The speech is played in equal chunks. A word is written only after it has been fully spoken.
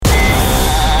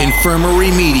Infirmary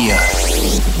Media.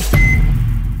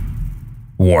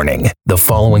 Warning, the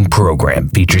following program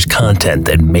features content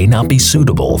that may not be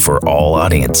suitable for all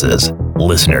audiences.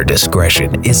 Listener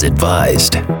discretion is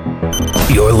advised.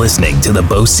 You're listening to the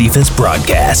Bocephus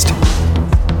broadcast.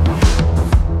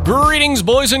 Greetings,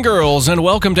 boys and girls, and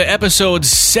welcome to episode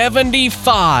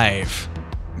 75.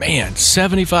 Man,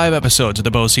 75 episodes of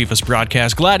the Bocephus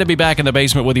broadcast. Glad to be back in the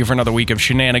basement with you for another week of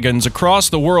shenanigans across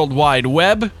the World Wide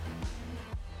Web.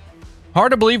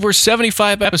 Hard to believe we're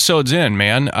 75 episodes in,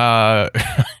 man. I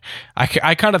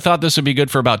kind of thought this would be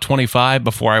good for about 25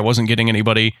 before I wasn't getting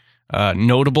anybody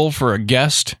notable for a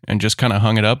guest and just kind of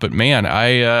hung it up. But man,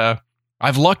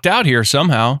 I've lucked out here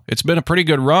somehow. It's been a pretty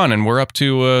good run, and we're up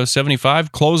to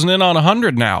 75, closing in on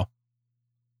 100 now.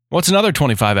 What's another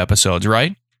 25 episodes,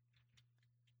 right?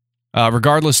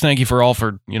 Regardless, thank you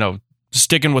for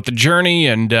sticking with the journey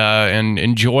and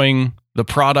enjoying the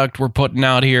product we're putting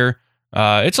out here.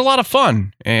 It's a lot of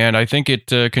fun, and I think it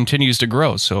continues to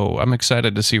grow, so I'm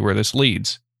excited to see where this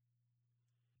leads.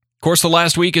 Of course, the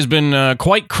last week has been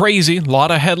quite crazy. A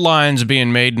lot of headlines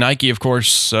being made. Nike, of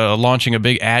course, launching a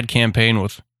big ad campaign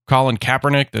with Colin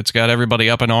Kaepernick that's got everybody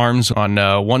up in arms on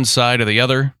one side or the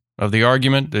other of the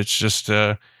argument. It's just,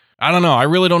 I don't know. I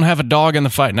really don't have a dog in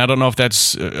the fight, and I don't know if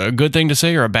that's a good thing to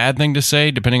say or a bad thing to say,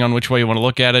 depending on which way you want to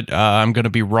look at it. I'm going to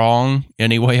be wrong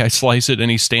any way I slice it,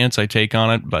 any stance I take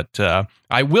on it, but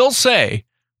I will say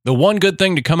the one good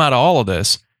thing to come out of all of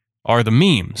this are the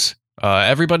memes.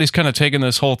 Everybody's kind of taken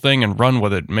this whole thing and run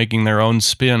with it, making their own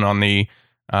spin on the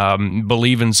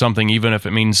believe in something, even if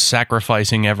it means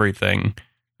sacrificing everything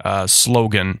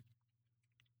slogan.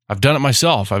 I've done it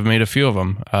myself. I've made a few of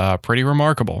them. Pretty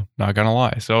remarkable, not going to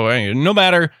lie. So no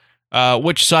matter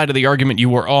which side of the argument you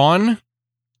were on,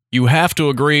 you have to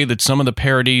agree that some of the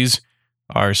parodies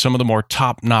are some of the more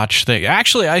top-notch things.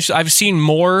 Actually, I've seen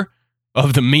more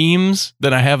of the memes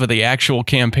than I have of the actual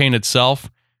campaign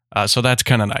itself. So that's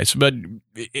kind of nice. But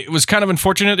it was kind of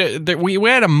unfortunate that we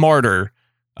had a martyr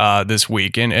this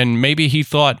week, and maybe he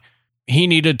thought he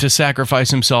needed to sacrifice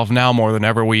himself now more than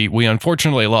ever. We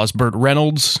unfortunately lost Burt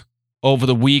Reynolds over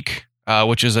the week,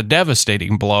 which is a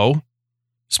devastating blow.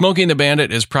 Smokey and the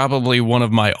Bandit is probably one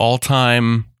of my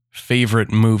all-time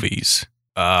favorite movies.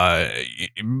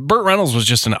 Burt Reynolds was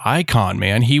just an icon,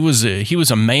 man. He was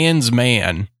a man's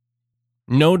man.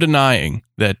 No denying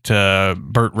that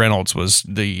Burt Reynolds was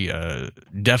the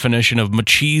definition of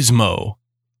machismo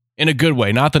in a good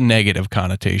way, not the negative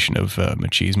connotation of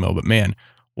machismo, but man,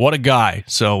 what a guy.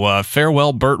 So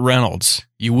farewell, Burt Reynolds.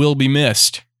 You will be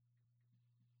missed.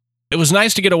 It was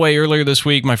nice to get away earlier this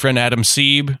week. My friend Adam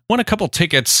Sieb won a couple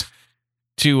tickets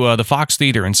to the Fox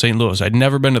Theater in St. Louis. I'd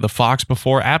never been to the Fox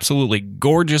before. Absolutely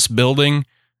gorgeous building.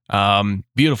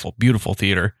 Beautiful, beautiful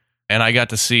theater. And I got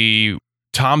to see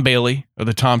Tom Bailey of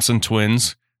the Thompson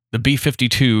Twins, the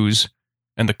B-52s,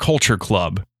 and the Culture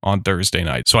Club on Thursday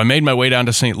night. So I made my way down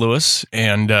to St. Louis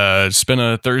and spent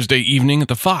a Thursday evening at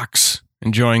the Fox,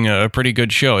 enjoying a pretty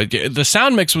good show. The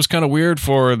sound mix was kind of weird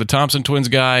for the Thompson Twins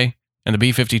guy, and the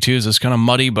B-52s is kind of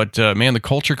muddy, but man, the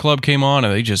Culture Club came on,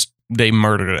 and they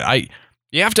murdered it.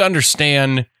 You have to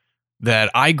understand that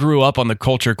I grew up on the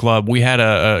Culture Club. We had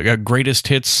a greatest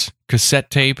hits cassette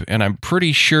tape, and I'm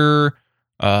pretty sure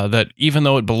that even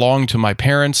though it belonged to my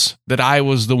parents, that I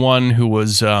was the one who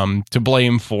was to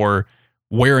blame for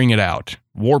wearing it out,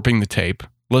 warping the tape.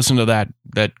 Listen to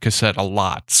that cassette a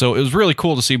lot. So it was really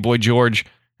cool to see Boy George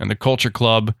and the Culture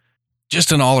Club.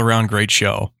 Just an all-around great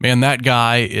show. Man, that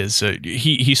guy is...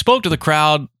 he spoke to the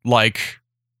crowd like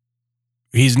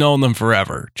he's known them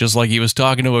forever, just like he was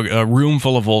talking to a room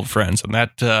full of old friends, and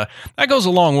that goes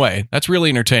a long way. That's really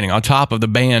entertaining, on top of the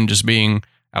band just being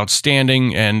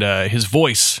outstanding, and his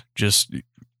voice, just...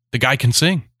 the guy can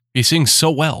sing. He sings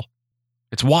so well.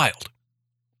 It's wild.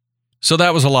 So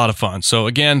that was a lot of fun. So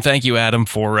again, thank you, Adam,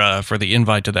 for the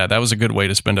invite to that. That was a good way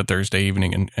to spend a Thursday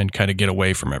evening and kind of get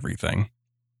away from everything.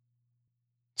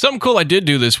 Something cool I did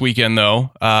do this weekend,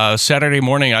 though. Saturday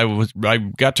morning, I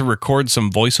got to record some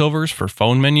voiceovers for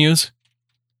phone menus.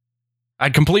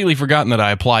 I'd completely forgotten that I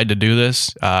applied to do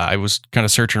this. I was kind of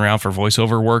searching around for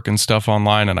voiceover work and stuff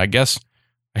online, and I guess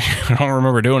I don't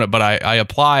remember doing it, but I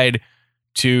applied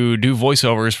to do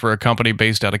voiceovers for a company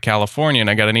based out of California,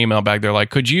 and I got an email back there like,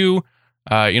 could you,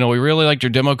 we really liked your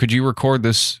demo. Could you record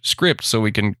this script so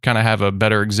we can kind of have a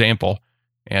better example?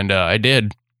 And I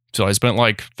did. So I spent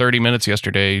like 30 minutes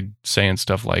yesterday saying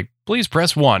stuff like, please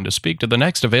press 1 to speak to the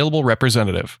next available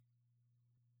representative.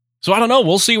 So I don't know.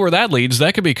 We'll see where that leads.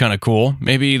 That could be kind of cool.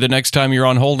 Maybe the next time you're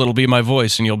on hold, it'll be my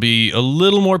voice and you'll be a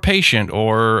little more patient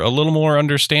or a little more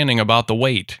understanding about the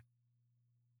wait.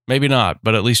 Maybe not,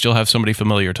 but at least you'll have somebody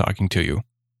familiar talking to you.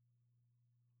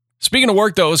 Speaking of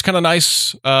work, though, it was kind of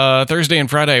nice. Thursday and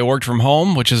Friday, I worked from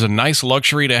home, which is a nice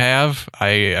luxury to have.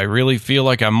 I really feel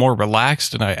like I'm more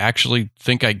relaxed, and I actually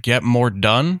think I get more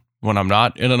done when I'm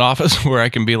not in an office where I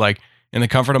can be like in the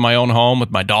comfort of my own home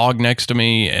with my dog next to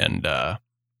me and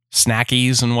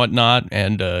snackies and whatnot,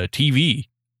 and TV.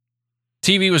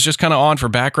 TV was just kind of on for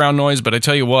background noise, but I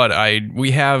tell you what,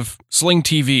 we have Sling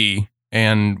TV,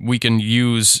 and we can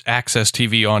use Access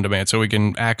TV on demand, so we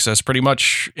can access pretty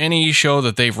much any show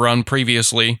that they've run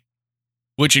previously,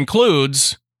 which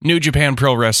includes New Japan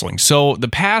Pro Wrestling. So the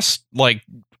past,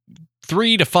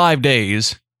 3 to 5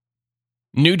 days,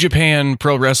 New Japan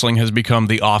Pro Wrestling has become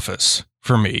The Office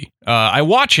for me. I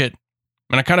watch it,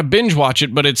 and I kind of binge watch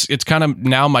it, but it's kind of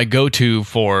now my go-to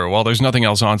for, well, there's nothing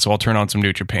else on, so I'll turn on some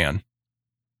New Japan.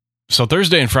 So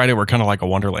Thursday and Friday were kind of like a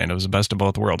wonderland. It was the best of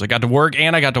both worlds. I got to work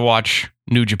and I got to watch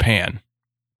New Japan.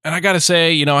 And I got to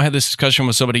say, I had this discussion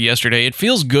with somebody yesterday. It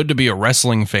feels good to be a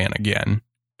wrestling fan again.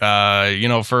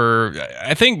 I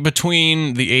think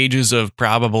between the ages of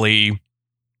probably,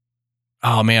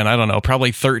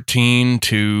 probably 13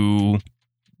 to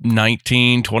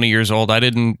 19, 20 years old, I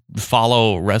didn't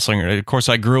follow wrestling. Of course,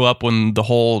 I grew up when the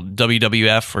whole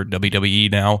WWF or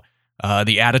WWE now,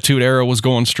 the Attitude Era was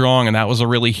going strong, and that was a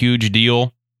really huge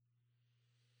deal.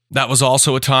 That was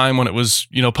also a time when it was,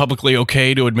 publicly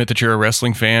okay to admit that you're a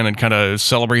wrestling fan and kind of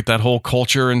celebrate that whole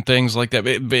culture and things like that.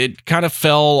 It kind of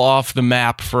fell off the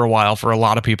map for a while for a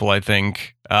lot of people, I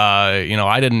think.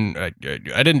 I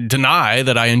didn't deny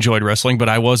that I enjoyed wrestling, but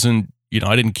I wasn't,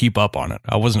 I didn't keep up on it.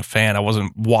 I wasn't a fan. I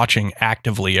wasn't watching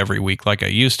actively every week like I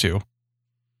used to.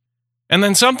 And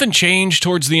then something changed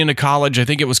towards the end of college. I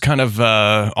think it was kind of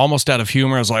almost out of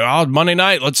humor. I was like, oh, Monday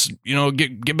night, let's,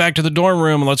 get back to the dorm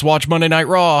room and let's watch Monday Night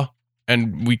Raw.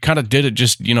 And we kind of did it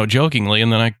just, jokingly.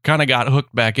 And then I kind of got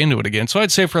hooked back into it again. So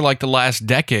I'd say for like the last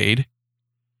decade,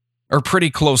 or pretty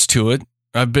close to it,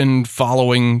 I've been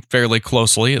following fairly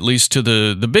closely, at least to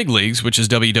the big leagues, which is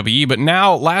WWE. But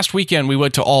now, last weekend, we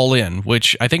went to All In,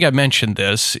 which I think I mentioned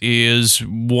this, is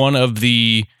one of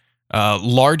the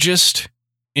largest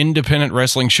independent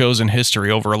wrestling shows in history.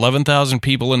 Over 11,000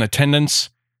 people in attendance.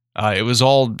 It was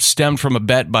all stemmed from a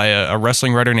bet by a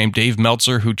wrestling writer named Dave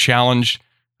Meltzer, who challenged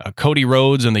Cody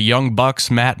Rhodes and the Young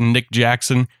Bucks, Matt and Nick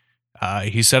Jackson.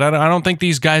 He said, I don't think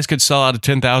these guys could sell out a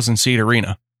 10,000 seat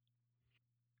arena.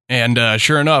 And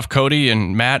sure enough, Cody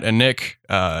and Matt and Nick,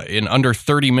 in under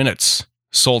 30 minutes,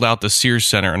 sold out the Sears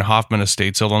Center in Hoffman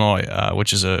Estates, Illinois,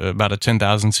 which is about a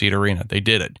 10,000 seat arena. They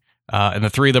did it. And the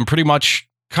three of them pretty much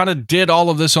kind of did all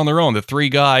of this on their own. The three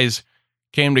guys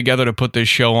came together to put this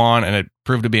show on, and it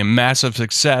proved to be a massive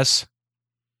success.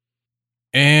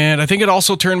 And I think it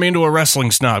also turned me into a wrestling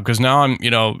snob, because now I'm,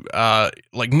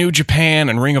 like New Japan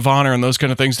and Ring of Honor and those kind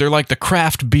of things. They're like the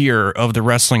craft beer of the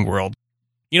wrestling world.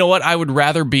 You know what? I would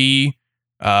rather be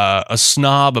a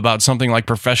snob about something like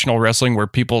professional wrestling, where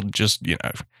people just,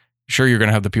 sure, you're going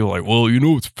to have the people like, well,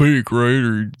 it's fake, right?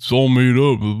 Or it's all made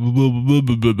up. Blah, blah,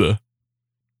 blah, blah, blah.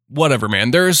 Whatever,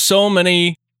 man. There's so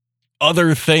many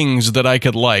other things that I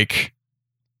could like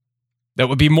that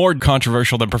would be more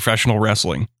controversial than professional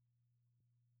wrestling.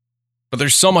 But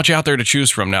there's so much out there to choose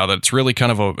from now that it's really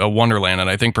kind of a wonderland. And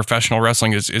I think professional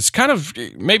wrestling is kind of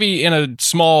maybe in a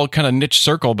small kind of niche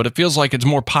circle, but it feels like it's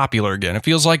more popular again. It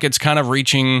feels like it's kind of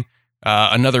reaching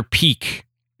another peak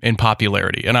in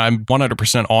popularity. And I'm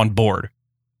 100% on board.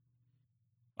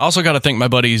 I also got to thank my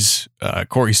buddies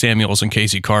Corey Samuels and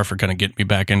Casey Carr for kind of getting me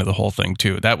back into the whole thing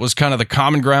too. That was kind of the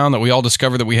common ground that we all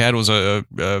discovered that we had, was a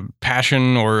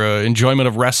passion or enjoyment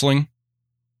of wrestling.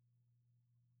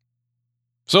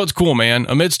 So it's cool, man.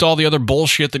 Amidst all the other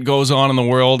bullshit that goes on in the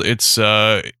world, it's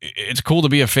cool to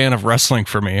be a fan of wrestling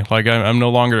for me. Like, I'm no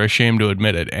longer ashamed to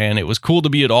admit it. And it was cool to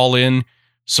be at All In,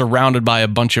 surrounded by a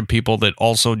bunch of people that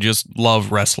also just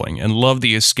love wrestling and love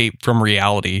the escape from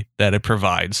reality that it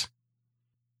provides.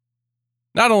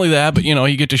 Not only that, but,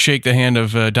 you get to shake the hand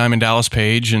of Diamond Dallas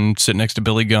Page and sit next to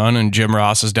Billy Gunn, and Jim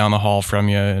Ross is down the hall from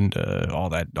you, and all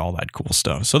that cool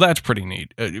stuff. So that's pretty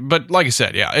neat. But like I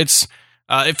said, yeah,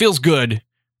 it feels good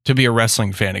to be a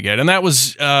wrestling fan again. And that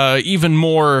was even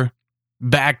more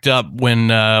backed up when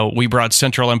we brought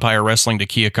Central Empire Wrestling to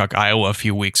Keokuk, Iowa a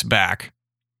few weeks back.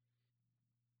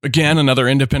 Again, another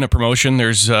independent promotion.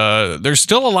 There's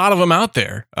still a lot of them out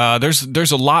there.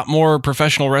 There's a lot more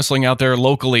professional wrestling out there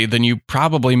locally than you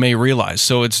probably may realize.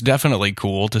 So it's definitely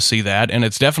cool to see that. And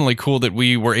it's definitely cool that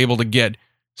we were able to get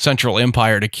Central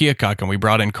Empire to Keokuk, and we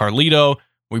brought in Carlito,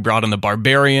 we brought in the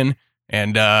Barbarian,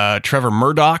 and Trevor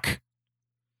Murdoch.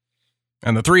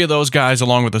 And the three of those guys,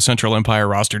 along with the Central Empire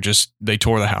roster, they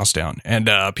tore the house down. And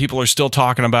people are still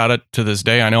talking about it to this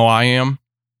day. I know I am.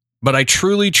 But I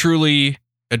truly, truly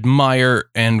admire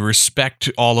and respect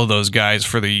all of those guys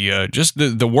for the just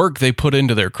the work they put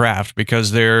into their craft,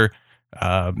 because they're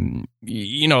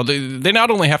they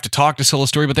not only have to talk to sell a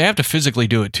story, but they have to physically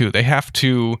do it too. They have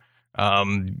to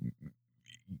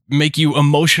make you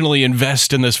emotionally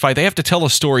invest in this fight. They have to tell a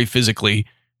story physically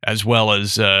as well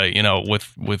as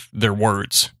with their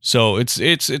words. So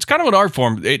it's kind of an art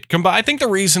form. I think the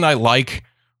reason I like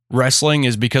wrestling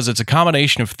is because it's a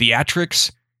combination of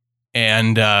theatrics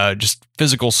and just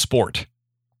physical sport.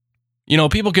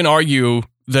 People can argue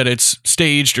that it's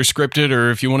staged or scripted,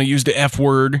 or if you want to use the F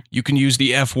word, you can use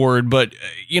the F word. But,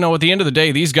 at the end of the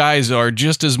day, these guys are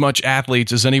just as much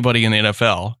athletes as anybody in the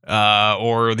NFL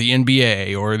or the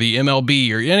NBA or the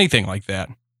MLB or anything like that.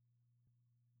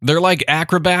 They're like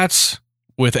acrobats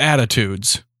with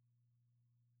attitudes,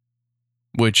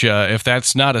 which if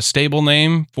that's not a stable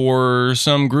name for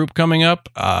some group coming up,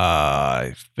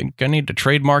 I think I need to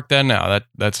trademark that now.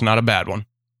 That's not a bad one.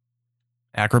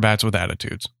 Acrobats with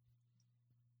attitudes.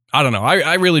 I don't know.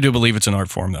 I really do believe it's an art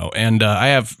form, though. And I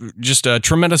have just a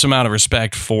tremendous amount of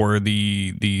respect for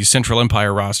the Central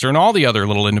Empire roster and all the other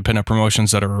little independent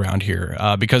promotions that are around here,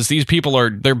 because these people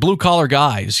they're blue-collar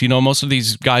guys. Most of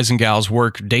these guys and gals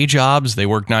work day jobs. They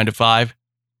work 9 to 5.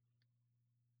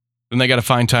 Then they got to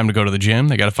find time to go to the gym.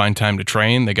 They got to find time to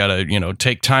train. They got to,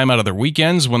 take time out of their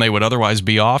weekends when they would otherwise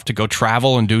be off to go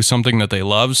travel and do something that they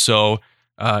love. So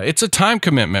it's a time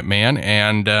commitment, man.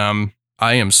 And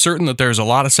I am certain that there's a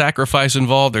lot of sacrifice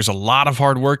involved. There's a lot of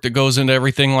hard work that goes into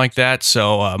everything like that.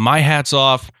 So my hat's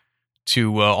off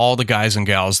to all the guys and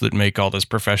gals that make all this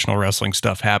professional wrestling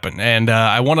stuff happen. And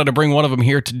I wanted to bring one of them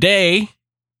here today,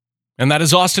 and that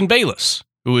is Austin Bayliss,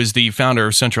 who is the founder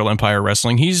of Central Empire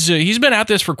Wrestling. He's been at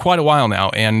this for quite a while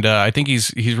now, and I think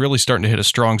he's really starting to hit a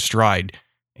strong stride.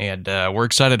 And we're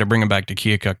excited to bring him back to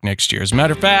Keokuk next year. As a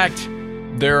matter of fact,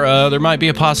 there might be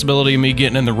a possibility of me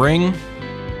getting in the ring.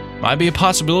 Might be a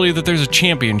possibility that there's a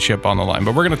championship on the line,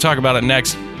 but we're going to talk about it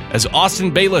next as Austin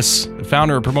Bayliss, the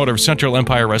founder and promoter of Central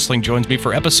Empire Wrestling, joins me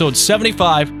for episode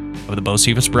 75 of the Bo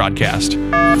Cephas broadcast.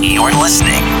 You're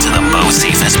listening to the Bo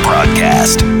Cephas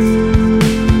broadcast.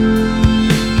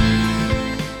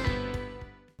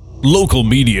 Local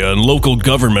media and local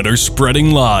government are spreading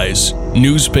lies.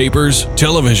 Newspapers,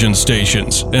 television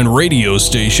stations, and radio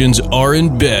stations are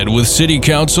in bed with city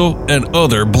council and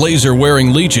other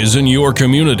blazer-wearing leeches in your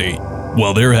community.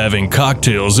 While they're having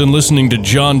cocktails and listening to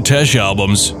John Tesh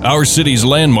albums, our city's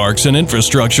landmarks and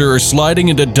infrastructure are sliding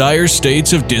into dire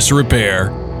states of disrepair.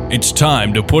 It's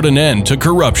time to put an end to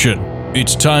corruption.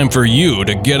 It's time for you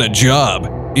to get a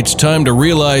job. It's time to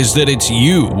realize that it's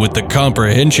you with the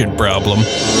comprehension problem.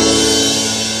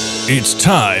 It's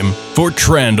time for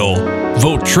Trandle.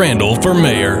 Vote Trandle for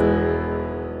mayor.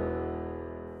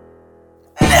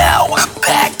 Now,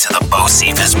 back to the Bo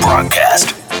Cephas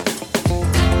broadcast.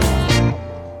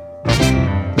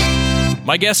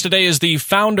 My guest today is the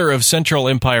founder of Central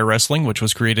Empire Wrestling, which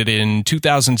was created in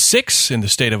 2006 in the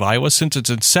state of Iowa. Since its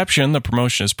inception, the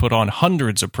promotion has put on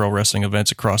hundreds of pro wrestling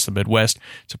events across the Midwest.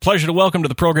 It's a pleasure to welcome to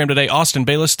the program today, Austin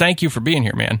Bayliss. Thank you for being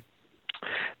here, man.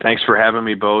 Thanks for having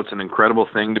me, Bo. It's an incredible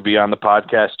thing to be on the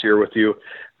podcast here with you.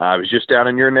 I was just down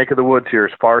in your neck of the woods here,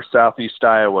 as far southeast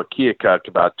Iowa, Keokuk,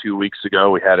 about 2 weeks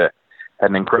ago. We had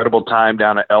an incredible time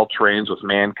down at L Trains with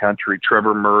Man Country,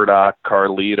 Trevor Murdoch,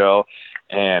 Carlito,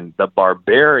 and the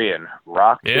Barbarian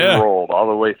rocked and rolled all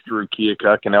the way through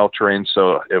Keokuk and L Train.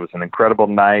 So it was an incredible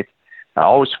night.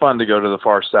 Always fun to go to the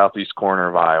far southeast corner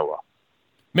of Iowa.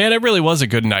 Man, it really was a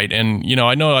good night. And,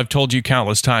 I know I've told you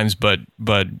countless times, but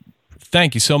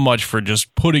thank you so much for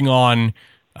just putting on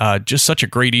just such a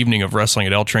great evening of wrestling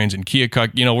at L Trains in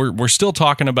Keokuk. We're still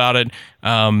talking about it.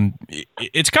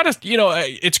 It's kind of,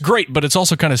 it's great, but it's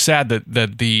also kind of sad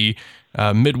that the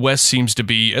Midwest seems to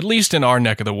be, at least in our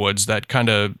neck of the woods, that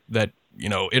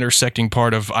intersecting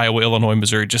part of Iowa, Illinois,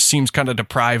 Missouri just seems kind of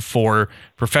deprived for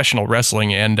professional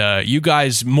wrestling. And you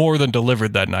guys more than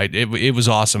delivered that night. It was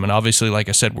awesome. And obviously, like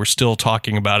I said, we're still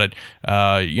talking about it,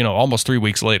 almost 3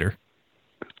 weeks later.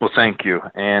 Well, thank you.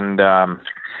 And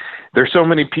there's so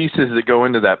many pieces that go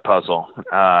into that puzzle.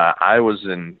 I was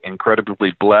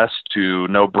incredibly blessed to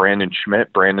know Brandon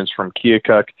Schmidt. Brandon's from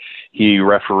Keokuk. He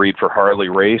refereed for Harley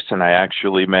Race, and I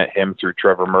actually met him through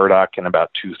Trevor Murdoch in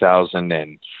about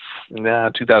 2007,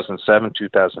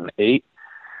 2008.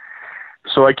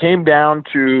 So I came down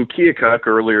to Keokuk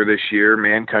earlier this year.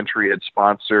 Man Country had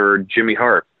sponsored Jimmy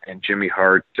Hart, and Jimmy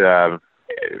Hart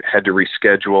had to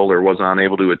reschedule or was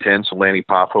unable to attend, so Lanny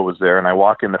Poffo was there. And I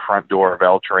walk in the front door of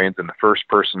L Trains, and the first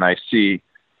person I see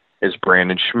is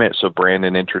Brandon Schmidt. So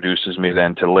Brandon introduces me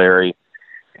then to Larry,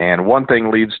 and one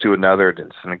thing leads to another.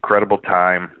 It's an incredible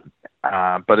time.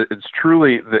 But it's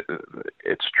truly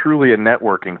a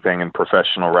networking thing in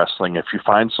professional wrestling. If you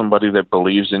find somebody that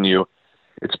believes in you,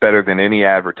 it's better than any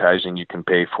advertising you can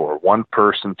pay for. One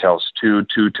person tells two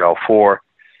tell four,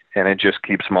 and it just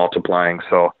keeps multiplying.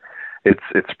 So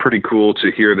it's pretty cool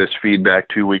to hear this feedback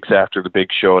 2 weeks after the big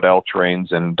show at L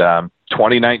Trains, and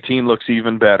 2019 looks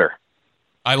even better.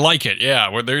 I like it. Yeah,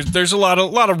 where there's a lot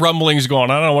of rumblings going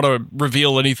on. I don't want to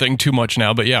reveal anything too much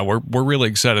now, but yeah, we're really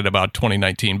excited about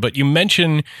 2019. But you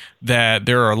mentioned that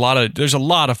there's a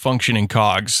lot of functioning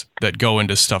cogs that go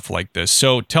into stuff like this.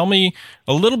 So tell me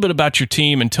a little bit about your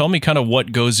team, and tell me kind of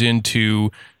what goes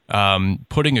into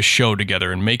putting a show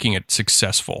together and making it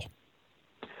successful.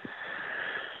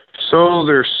 So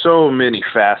there's so many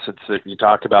facets that you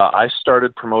talk about. I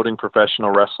started promoting professional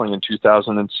wrestling in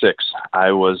 2006.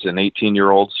 I was an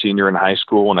 18-year-old senior in high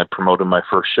school when I promoted my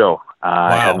first show. Wow.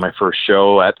 I had my first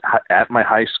show at my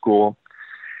high school,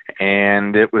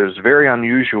 and it was very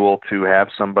unusual to have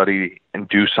somebody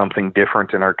do something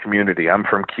different in our community. I'm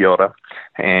from Kyoto,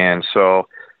 and so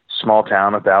small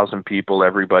town, 1,000 people,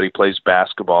 everybody plays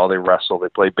basketball, they wrestle, they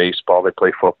play baseball, they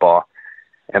play football.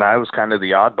 And I was kind of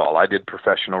the oddball. I did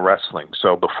professional wrestling.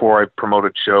 So before I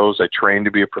promoted shows, I trained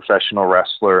to be a professional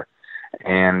wrestler.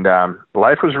 And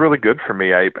life was really good for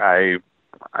me. I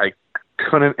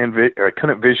couldn't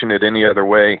envision it any other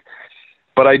way.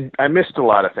 But I missed a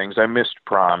lot of things. I missed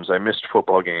proms. I missed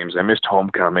football games. I missed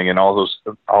homecoming and all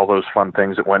those fun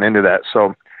things that went into that.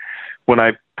 So when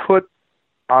I put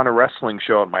on a wrestling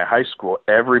show at my high school,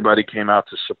 everybody came out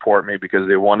to support me because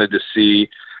they wanted to see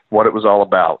what it was all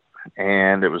about.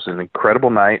 And it was an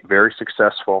incredible night, very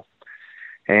successful.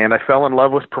 And I fell in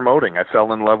love with promoting. I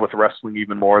fell in love with wrestling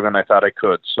even more than I thought I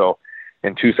could. So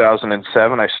in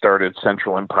 2007, I started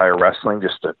Central Empire Wrestling,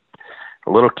 just a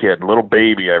little kid, little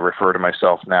baby, I refer to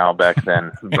myself now back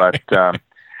then. But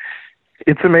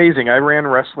it's amazing. I ran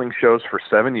wrestling shows for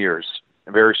 7 years,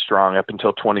 very strong, up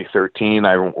until 2013.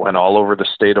 I went all over the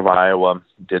state of Iowa,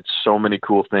 did so many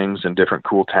cool things in different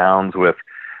cool towns with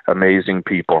amazing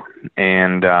people.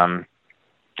 And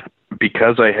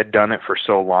because I had done it for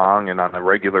so long and on a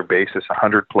regular basis,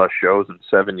 100 plus shows in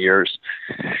 7 years,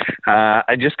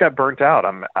 I just got burnt out.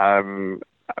 I'm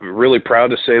really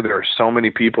proud to say there are so many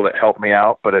people that help me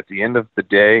out, but at the end of the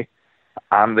day,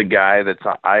 I'm the guy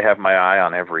I have my eye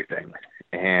on everything.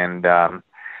 And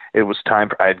it was time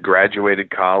I had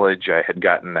graduated college. I had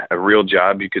gotten a real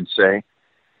job, you could say.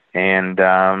 And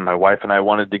my wife and I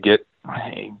wanted to get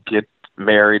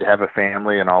married, have a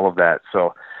family, and all of that.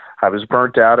 So I was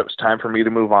burnt out. It was time for me to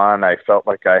move on. I felt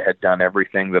like I had done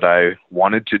everything that I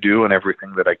wanted to do and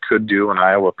everything that I could do in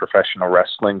Iowa professional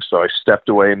wrestling. So I stepped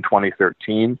away in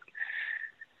 2013.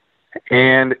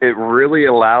 And it really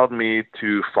allowed me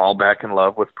to fall back in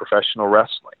love with professional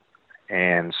wrestling.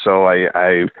 And so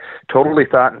I totally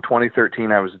thought in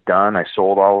 2013 I was done. I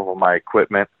sold all of my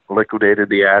equipment, liquidated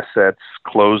the assets,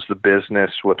 closed the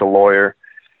business with a lawyer.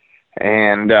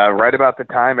 And right about the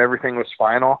time everything was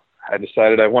final, I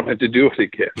decided I wanted to do it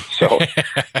again. So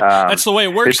that's the way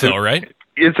it works, though, right?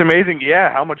 It's amazing,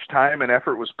 yeah, how much time and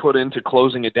effort was put into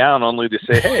closing it down, only to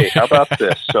say, "Hey, how about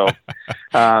this?" So,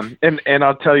 and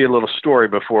I'll tell you a little story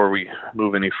before we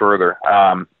move any further.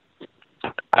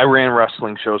 I ran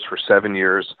wrestling shows for 7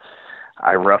 years.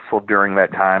 I wrestled during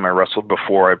that time. I wrestled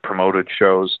before I promoted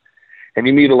shows, and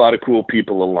you meet a lot of cool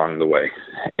people along the way.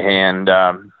 And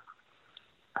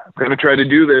I'm going to try to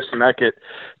do this and not get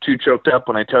too choked up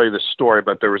when I tell you this story,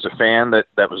 but there was a fan that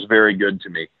was very good to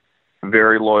me, a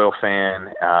very loyal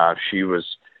fan. She was,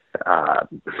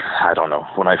 I don't know,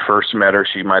 when I first met her,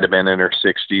 she might have been in her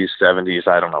 60s, 70s,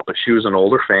 I don't know, but she was an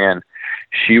older fan.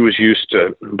 She was used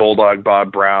to Bulldog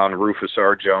Bob Brown, Rufus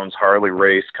R. Jones, Harley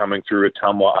Race coming through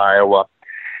Ottumwa, Iowa.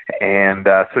 And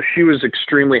so she was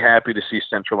extremely happy to see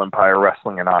Central Empire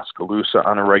Wrestling in Oskaloosa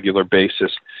on a regular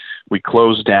basis. We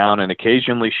closed down, and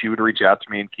occasionally she would reach out to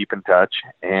me and keep in touch.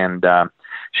 And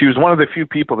she was one of the few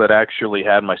people that actually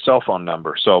had my cell phone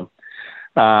number. So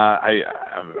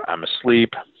I'm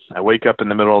asleep. I wake up in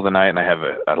the middle of the night, and I have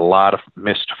a lot of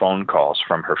missed phone calls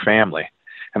from her family.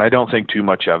 And I don't think too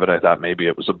much of it. I thought maybe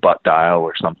it was a butt dial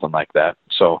or something like that.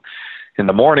 So in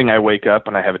the morning, I wake up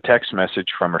and I have a text message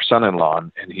from her son-in-law,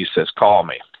 and he says, "Call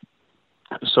me."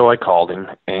 So I called him,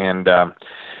 and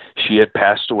she had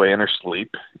passed away in her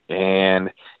sleep,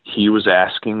 and he was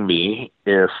asking me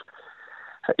if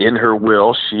in her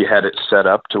will she had it set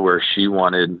up to where she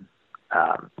wanted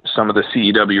some of the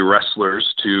CEW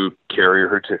wrestlers to carry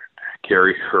her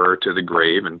to the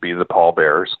grave and be the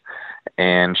pallbearers,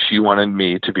 and she wanted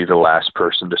me to be the last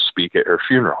person to speak at her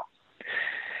funeral.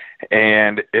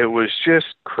 And it was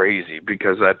just crazy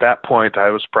because at that point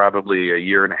I was probably a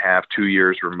year and a half, 2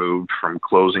 years removed from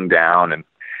closing down and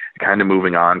kind of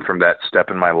moving on from that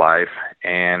step in my life.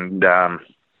 And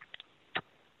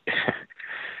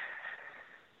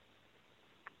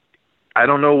I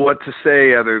don't know what to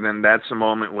say other than that's a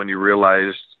moment when you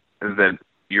realize that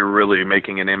you're really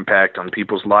making an impact on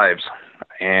people's lives.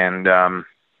 And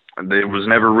it was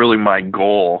never really my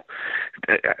goal.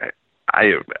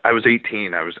 I was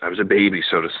 18. I was a baby,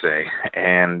 so to say.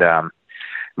 And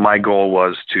my goal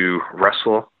was to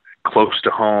wrestle close to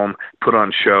home, put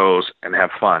on shows, and have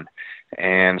fun.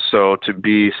 And so to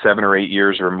be 7 or 8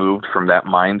 years removed from that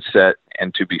mindset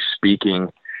and to be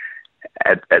speaking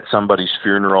at somebody's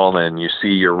funeral and you see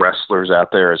your wrestlers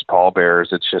out there as pallbearers,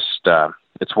 it's just,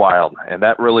 it's wild. And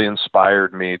that really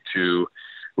inspired me to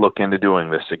look into doing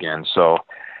this again. So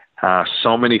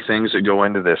many things that go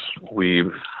into this.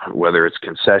 Whether it's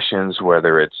concessions,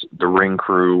 whether it's the ring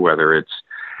crew, whether it's,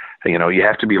 you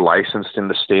have to be licensed in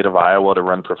the state of Iowa to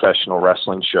run professional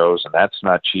wrestling shows, and that's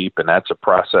not cheap, and that's a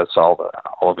process all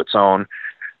of its own.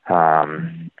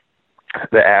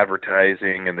 The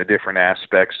advertising and the different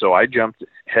aspects. So I jumped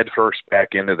headfirst back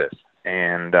into this,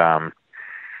 and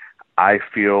I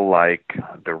feel like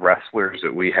the wrestlers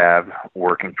that we have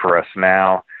working for us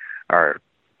now are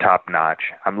top notch.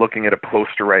 I'm looking at a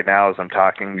poster right now as I'm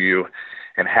talking to you,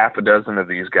 and half a dozen of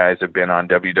these guys have been on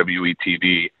WWE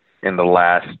TV in the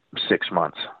last 6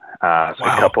 months.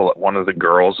 Wow. One of the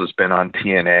girls has been on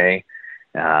TNA.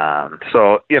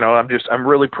 I'm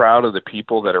really proud of the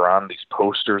people that are on these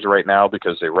posters right now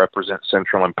because they represent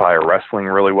Central Empire Wrestling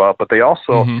really well, but they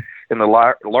also, in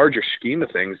the larger scheme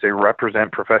of things, they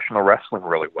represent professional wrestling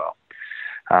really well.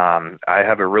 I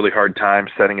have a really hard time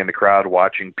sitting in the crowd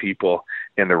watching people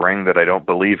in the ring that I don't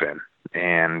believe in.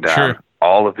 And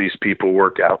all of these people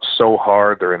work out so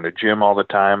hard. They're in the gym all the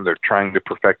time. They're trying to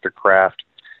perfect their craft.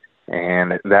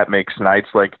 And that makes nights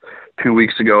like 2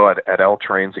 weeks ago at L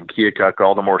Trains in Keokuk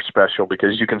all the more special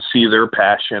because you can see their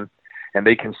passion and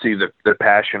they can see the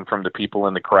passion from the people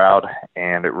in the crowd.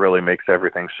 And it really makes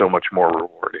everything so much more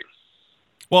rewarding.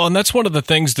 Well, and that's one of the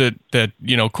things that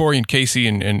Corey and Casey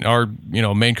and our,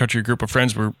 main country group of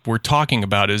friends were talking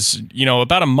about is,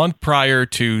 about a month prior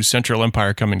to Central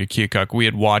Empire coming to Keokuk, we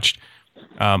had watched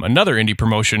another indie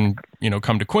promotion,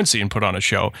 come to Quincy and put on a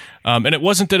show. And it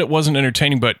wasn't that it wasn't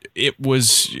entertaining, but it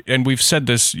was, and we've said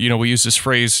this, we use this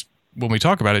phrase when we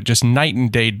talk about it, just night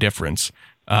and day difference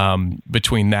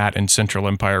between that and Central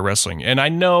Empire Wrestling. And I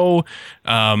know,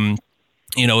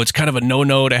 it's kind of a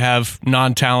no-no to have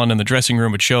non-talent in the dressing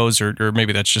room at shows, or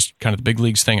maybe that's just kind of the big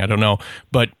leagues thing. I don't know.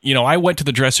 But, I went to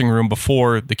the dressing room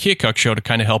before the Keokuk show to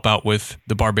kind of help out with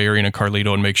the Barbarian and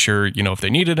Carlito and make sure, if they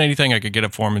needed anything, I could get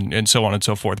it for them and so on and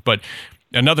so forth. But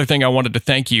another thing I wanted to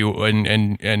thank you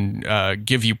and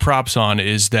give you props on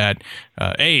is that,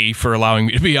 for allowing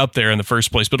me to be up there in the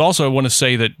first place, but also I want to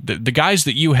say that the guys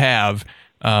that you have,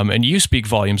 and you speak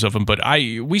volumes of them, but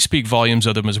we speak volumes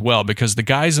of them as well, because the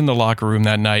guys in the locker room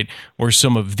that night were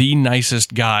some of the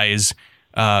nicest guys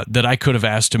that I could have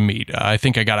asked to meet. I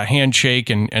think I got a handshake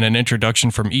and an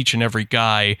introduction from each and every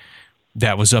guy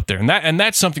that was up there. And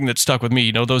that's something that stuck with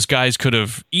me. Those guys could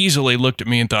have easily looked at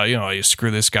me and thought, you screw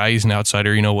this guy, he's an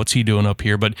outsider, what's he doing up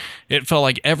here? But it felt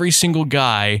like every single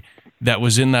guy that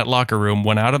was in that locker room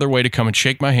went out of their way to come and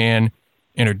shake my hand,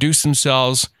 introduce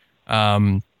themselves,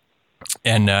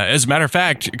 and as a matter of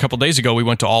fact, a couple days ago, we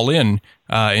went to All In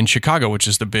Chicago, which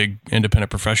is the big independent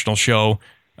professional show.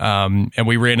 And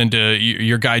we ran into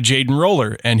your guy, Jaden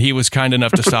Roller, and he was kind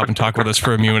enough to stop and talk with us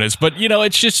for a few minutes. But,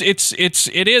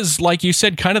 it is, like you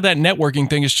said, kind of that networking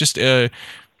thing. It's just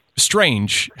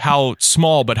strange how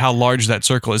small but how large that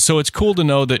circle is. So it's cool to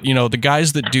know that, the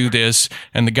guys that do this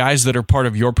and the guys that are part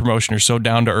of your promotion are so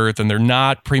down to earth, and they're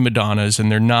not prima donnas,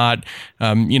 and they're not,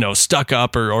 stuck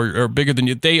up or bigger than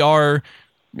you. They are,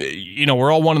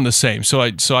 we're all one and the same. So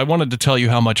I wanted to tell you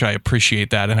how much I appreciate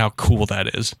that and how cool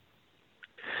that is.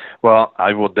 Well,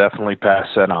 I will definitely pass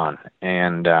that on.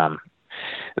 And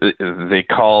they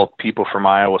call people from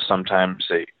Iowa sometimes,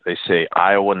 they say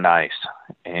Iowa nice.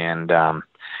 And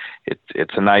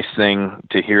it's a nice thing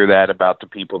to hear that about the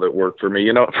people that work for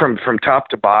me. From top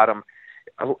to bottom,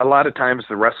 a lot of times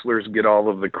the wrestlers get all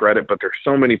of the credit, but there's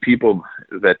so many people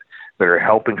that are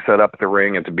helping set up the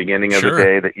ring at the beginning of the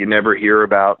day that you never hear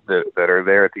about that are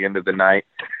there at the end of the night.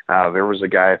 There was a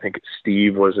guy, I think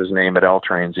Steve was his name, at L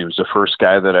Trains. He was the first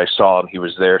guy that I saw, and he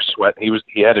was there sweating.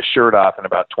 He had his shirt off in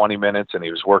about 20 minutes, and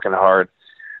he was working hard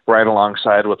right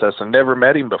alongside with us, and never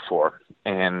met him before.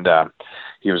 And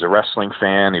he was a wrestling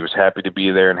fan. He was happy to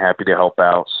be there and happy to help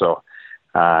out. So,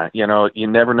 you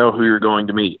never know who you're going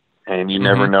to meet. and you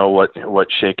never know what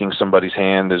shaking somebody's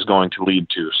hand is going to lead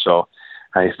to. So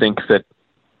I think that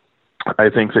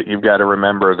you've got to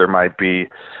remember there might be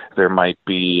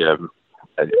a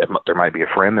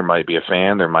friend, there might be a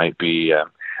fan, there might be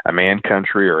a Man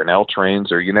Country or an L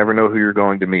Trains, or you never know who you're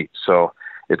going to meet. So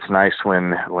it's nice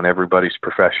when everybody's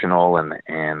professional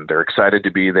and they're excited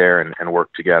to be there and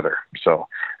work together. So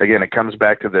again, it comes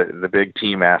back to the big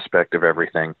team aspect of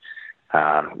everything.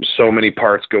 So many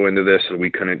parts go into this, and we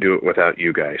couldn't do it without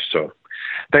you guys. So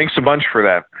thanks a bunch for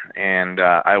that. And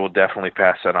I will definitely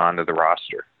pass that on to the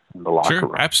roster. The locker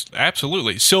room.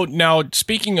 Absolutely. So now,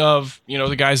 speaking of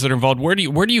the guys that are involved, where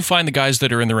do you find the guys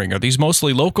that are in the ring? Are these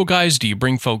mostly local guys? Do you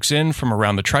bring folks in from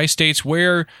around the tri-states?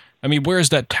 Where is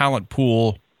that talent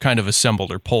pool kind of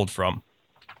assembled or pulled from?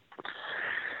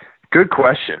 Good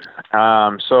question.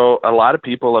 So a lot of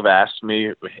people have asked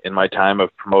me in my time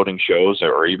of promoting shows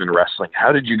or even wrestling,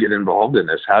 how did you get involved in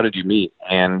this? How did you meet?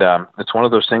 And it's one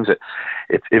of those things that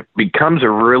it becomes a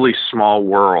really small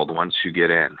world once you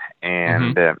get in.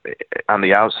 And on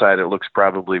the outside, it looks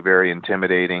probably very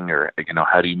intimidating, or,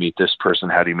 how do you meet this person?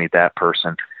 How do you meet that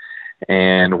person?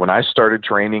 And when I started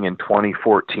training in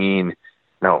 2014,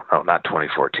 no, not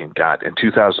 2014. God, in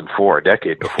 2004, a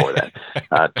decade before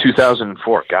that.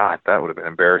 2004. God, that would have been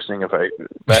embarrassing if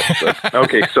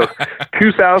okay, so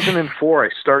 2004, I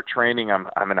start training.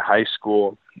 I'm in high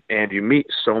school, and you meet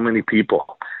so many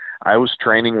people. I was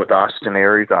training with Austin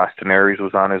Aries. Austin Aries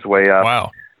was on his way up.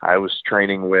 Wow. I was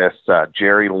training with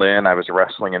Jerry Lynn. I was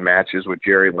wrestling in matches with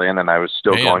Jerry Lynn, and I was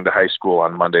still going to high school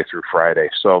on Monday through Friday.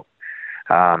 So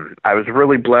I was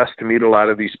really blessed to meet a lot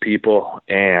of these people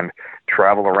and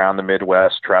travel around the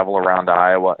Midwest, travel around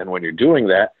Iowa. And when you're doing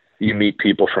that, you meet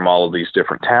people from all of these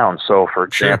different towns. So, for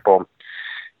example,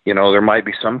 there might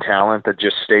be some talent that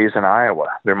just stays in Iowa.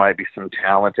 There might be some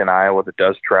talent in Iowa that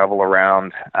does travel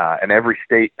around, and every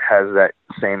state has that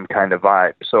same kind of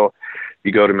vibe. So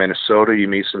you go to Minnesota, you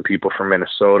meet some people from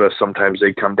Minnesota. Sometimes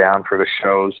they come down for the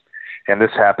shows, and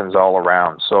this happens all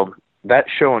around. So that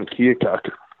show in Keokuk,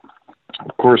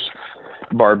 of course,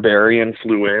 Barbarian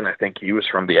flew in. I think he was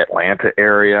from the Atlanta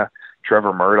area.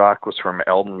 Trevor Murdoch was from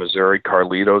Eldon, Missouri.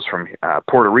 Carlitos from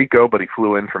Puerto Rico, but he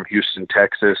flew in from Houston,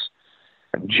 Texas.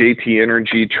 JT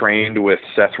Energy trained with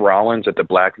Seth Rollins at the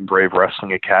Black and Brave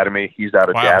Wrestling Academy. He's out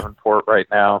of Davenport right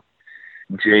now.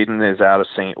 Jaden is out of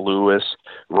St. Louis.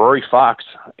 Rory Fox,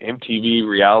 MTV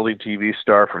reality TV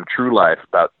star from True Life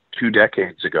about 2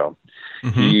 decades ago.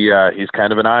 He's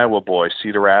kind of an Iowa boy,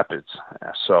 Cedar Rapids.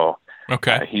 So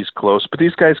he's close. But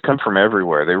these guys come from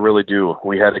everywhere. They really do.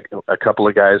 We had a couple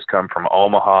of guys come from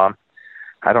Omaha.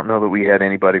 I don't know that we had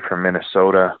anybody from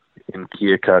Minnesota in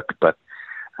Keokuk, but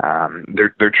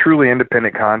they're truly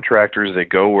independent contractors. They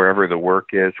go wherever the work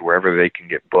is, wherever they can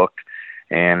get booked.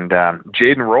 And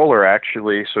Jaden Roller,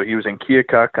 actually, so he was in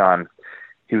Keokuk on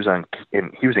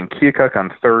Keokuk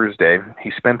on Thursday.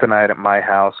 He spent the night at my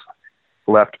house,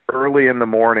 left early in the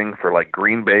morning for like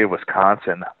Green Bay,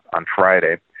 Wisconsin on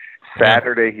Friday.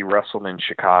 Saturday he wrestled in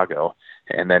Chicago,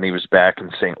 and then he was back in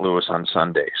St. Louis on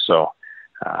Sunday. So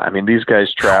these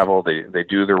guys travel, they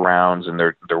do their rounds, and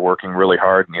they're working really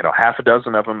hard. And, half a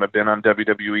dozen of them have been on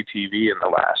WWE TV in the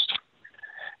last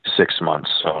 6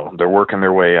 months. So they're working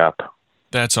their way up.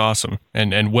 That's awesome.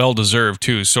 And well-deserved,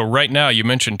 too. So right now, you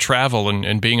mentioned travel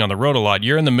and being on the road a lot.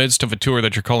 You're in the midst of a tour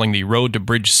that you're calling the Road to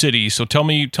Bridge City. So tell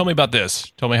me about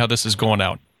this. Tell me how this is going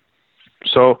out.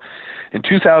 So in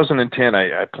 2010,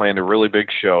 I planned a really big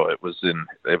show. It was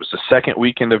the second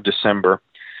weekend of December,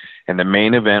 and the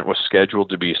main event was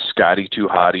scheduled to be Scotty 2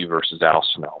 Hotty versus Al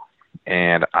Snow.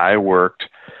 And I worked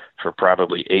for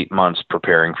probably 8 months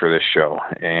preparing for this show.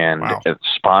 And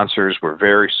sponsors were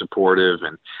very supportive,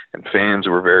 and fans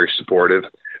were very supportive.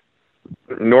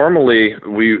 Normally,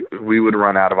 we would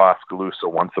run out of Oskaloosa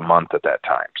once a month at that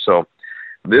time. So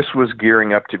this was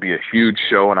gearing up to be a huge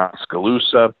show in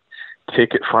Oskaloosa.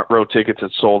 Front row tickets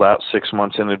had sold out 6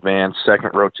 months in advance.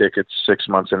 Second row tickets 6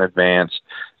 months in advance.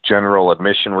 General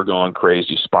admission were going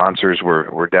crazy. Sponsors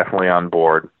were definitely on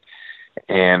board,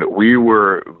 and we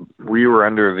were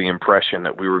under the impression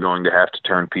that we were going to have to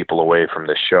turn people away from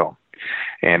this show,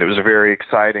 and it was very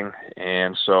exciting.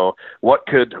 And so, what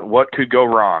could go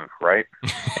wrong, right?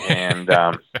 And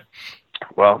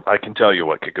well, I can tell you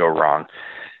what could go wrong.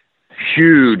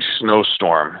 Huge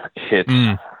snowstorm hit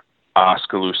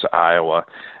Oskaloosa, Iowa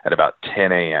at about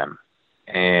 10 a.m.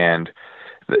 And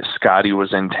Scotty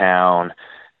was in town.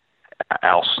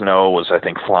 Al Snow was, I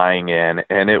think, flying in,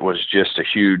 and it was just a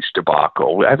huge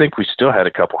debacle. I think we still had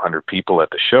a couple hundred people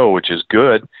at the show, which is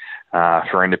good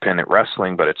for independent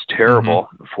wrestling, but it's terrible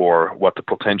for what the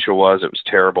potential was. It was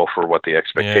terrible for what the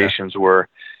expectations were.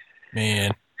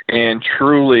 Man. And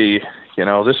truly,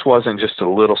 this wasn't just a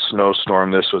little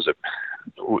snowstorm.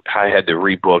 I had to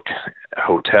rebook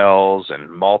hotels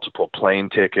and multiple plane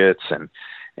tickets, and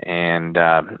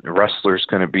wrestlers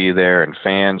going to be there, and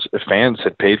fans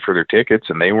had paid for their tickets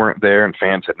and they weren't there, and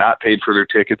fans had not paid for their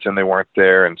tickets and they weren't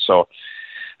there. And so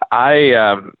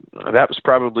that was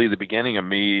probably the beginning of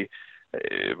me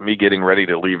getting ready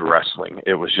to leave wrestling.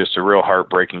 It was just a real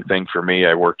heartbreaking thing for me.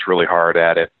 I worked really hard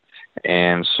at it.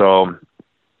 And so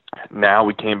now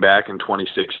we came back in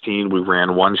 2016. We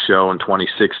ran one show in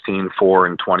 2016, 4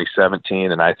 in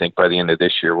 2017, and I think by the end of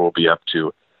this year we'll be up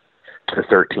to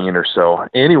 13 or so.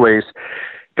 Anyways,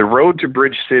 the road to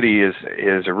Bridge City is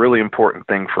a really important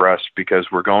thing for us because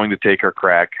we're going to take our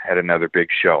crack at another big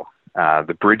show.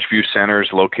 The Bridgeview Center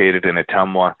is located in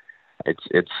Ottumwa.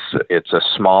 It's a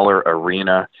smaller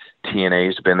arena.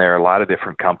 TNA's been there. A lot of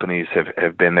different companies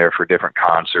have been there for different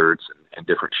concerts and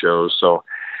different shows. So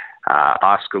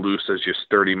Oskaloosa is just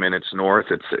 30 minutes north.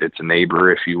 It's a neighbor,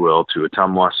 if you will, to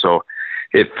Ottumwa. So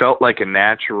it felt like a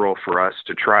natural for us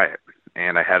to try it.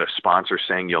 And I had a sponsor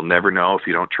saying, "You'll never know if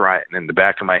you don't try it." And in the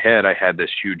back of my head, I had this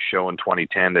huge show in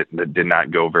 2010 that did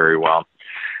not go very well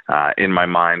in my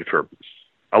mind for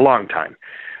a long time.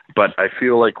 But I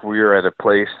feel like we're at a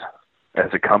place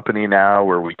as a company now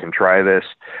where we can try this.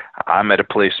 I'm at a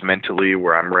place mentally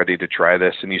where I'm ready to try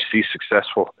this. And you see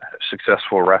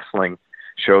successful wrestling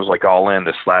shows like All In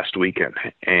this last weekend.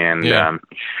 And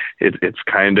it's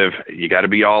kind of, you got to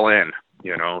be all in,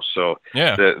 So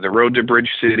the road to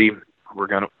Bridge City, we're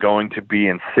going to be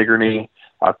in Sigourney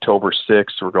October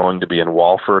 6th. We're going to be in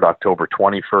Walford October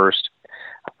 21st.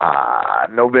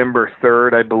 November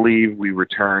 3rd, I believe, we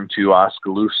return to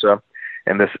Oskaloosa.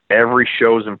 And every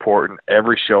show is important.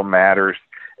 Every show matters.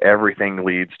 Everything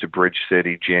leads to Bridge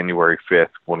City January 5th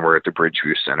when we're at the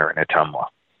Bridgeview Center in Ottumwa.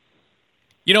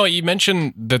 You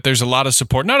mentioned that there's a lot of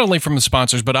support, not only from the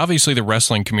sponsors, but obviously the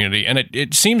wrestling community. And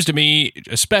it seems to me,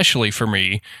 especially for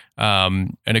me,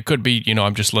 and it could be,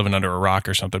 I'm just living under a rock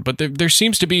or something, but there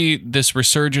seems to be this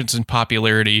resurgence in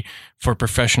popularity for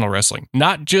professional wrestling.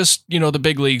 Not just, the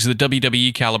big leagues, the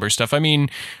WWE caliber stuff. I mean,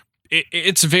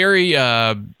 it's very,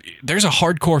 there's a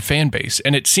hardcore fan base,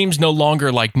 and it seems no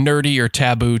longer like nerdy or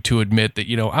taboo to admit that,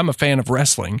 I'm a fan of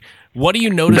wrestling. What do you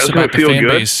notice about the fan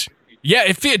base? Yeah,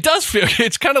 it does feel,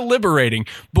 it's kind of liberating.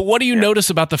 But what do you notice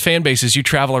about the fan base as you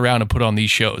travel around and put on these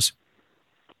shows?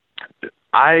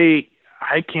 I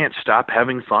can't stop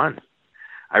having fun.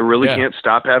 I really can't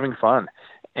stop having fun.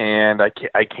 And I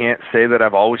can't say that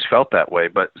I've always felt that way,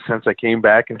 but since I came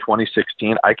back in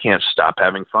 2016, I can't stop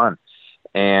having fun.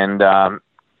 And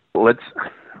let's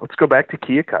go back to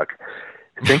Keokuk.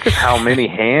 Think of how many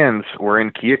hands were in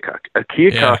Keokuk.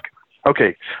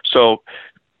 Okay, so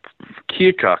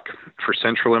Keokuk for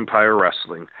Central Empire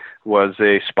Wrestling was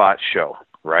a spot show,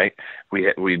 right?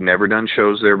 We'd never done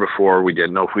shows there before. We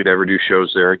didn't know if we'd ever do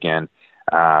shows there again.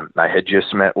 I had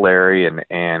just met Larry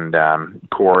and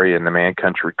Corey and the Man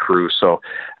Country crew, so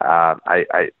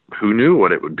I who knew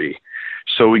what it would be?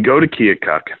 So we go to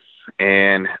Keokuk,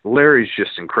 and Larry's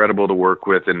just incredible to work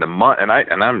with. And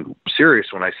I'm serious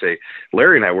when I say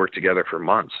Larry and I worked together for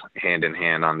months, hand in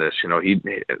hand on this.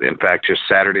 In fact, just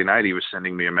Saturday night he was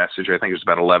sending me a message. I think it was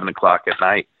about 11 o'clock at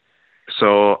night.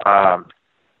 So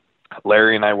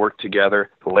Larry and I worked together.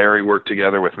 Larry worked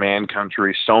together with Man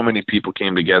Country. So many people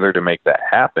came together to make that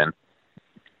happen.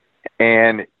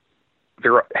 And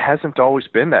there hasn't always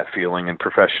been that feeling in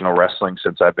professional wrestling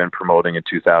since I've been promoting in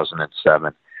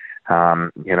 2007.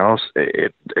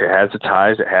 It has its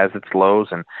highs, it has its lows,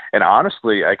 and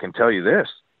honestly, I can tell you this: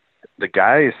 the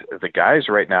guys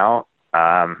right now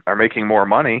are making more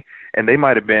money, and they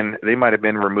might have been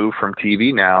removed from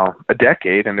TV now a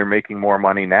decade, and they're making more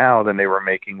money now than they were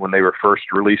making when they were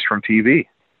first released from TV.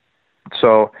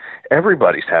 So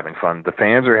everybody's having fun. The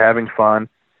fans are having fun.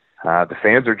 The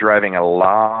fans are driving a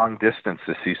long distance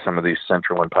to see some of these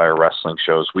Central Empire Wrestling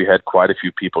shows. We had quite a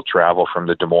few people travel from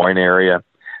the Des Moines area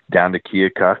down to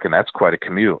Keokuk, and that's quite a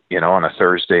commute, on a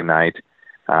Thursday night.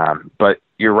 But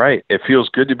you're right. It feels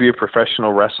good to be a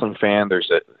professional wrestling fan.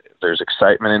 There's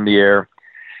excitement in the air,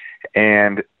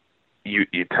 and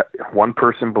one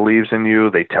person believes in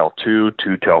you. They tell two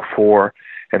tell four,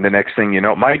 and the next thing you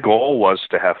know, my goal was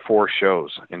to have 4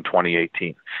 shows in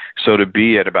 2018. So to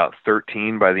be at about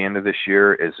 13 by the end of this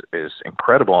year is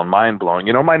incredible and mind blowing.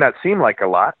 It might not seem like a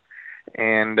lot.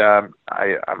 And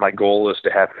my goal is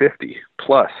to have 50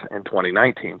 plus in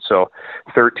 2019. So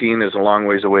 13 is a long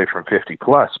ways away from 50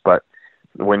 plus. But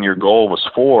when your goal was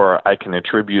 4, I can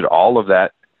attribute all of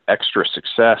that extra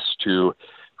success to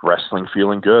wrestling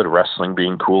feeling good, wrestling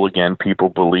being cool again, people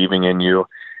believing in you,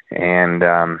 And,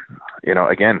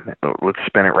 again, let's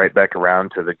spin it right back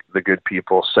around to the good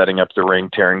people setting up the ring,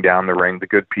 tearing down the ring, the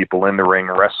good people in the ring,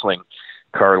 wrestling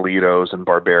Carlitos and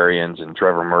Barbarians and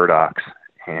Trevor Murdochs.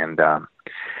 And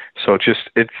so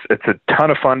it's a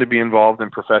ton of fun to be involved in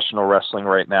professional wrestling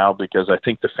right now, because I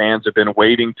think the fans have been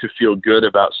waiting to feel good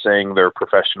about saying they're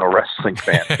professional wrestling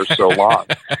fans for so long.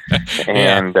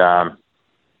 And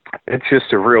it's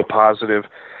just a real positive.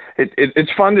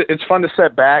 It's fun to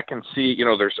set back and see,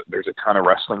 there's a ton of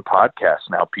wrestling podcasts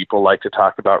now. People like to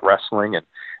talk about wrestling,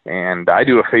 and I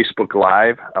do a Facebook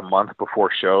Live a month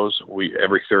before shows.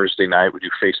 Every Thursday night we do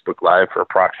Facebook Live for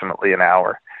approximately an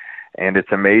hour. And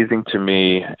it's amazing to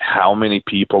me how many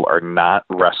people are not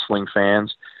wrestling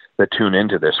fans that tune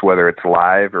into this, whether it's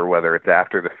live or whether it's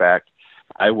after the fact.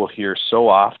 I will hear so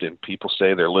often people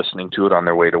say they're listening to it on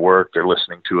their way to work, they're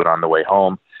listening to it on the way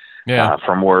home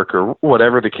from work, or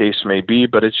whatever the case may be.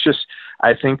 But it's just,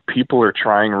 I think people are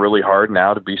trying really hard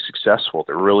now to be successful.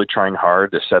 They're really trying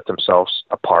hard to set themselves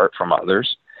apart from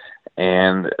others,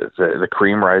 and the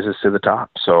cream rises to the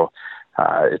top. So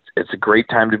it's a great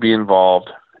time to be involved.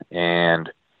 And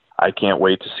I can't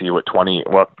wait to see what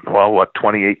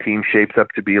 2018 shapes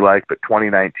up to be like, but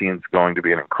 2019 is going to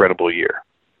be an incredible year.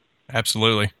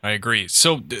 Absolutely. I agree.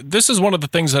 So this is one of the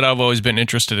things that I've always been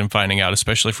interested in finding out,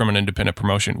 especially from an independent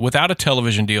promotion. Without a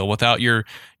television deal, without your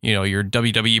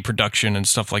WWE production and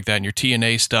stuff like that, and your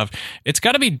TNA stuff, it's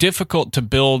got to be difficult to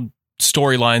build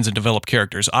storylines and develop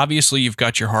characters. Obviously, you've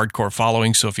got your hardcore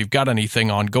following, so if you've got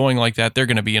anything ongoing like that, they're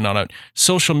going to be in on it.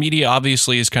 Social media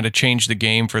obviously has kind of changed the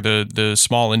game for the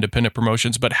small independent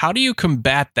promotions, but how do you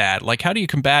combat that? Like, how do you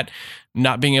combat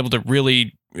not being able to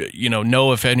really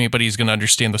know if anybody's going to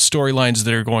understand the storylines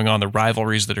that are going on, the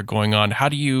rivalries that are going on? How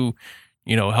do you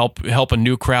help a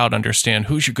new crowd understand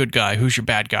who's your good guy, who's your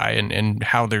bad guy, and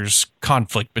how there's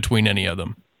conflict between any of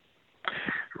them?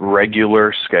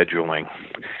 Regular scheduling.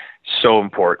 So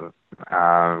important.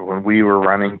 When we were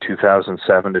running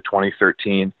 2007 to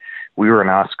 2013, we were in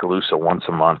Oskaloosa once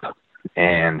a month.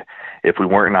 And if we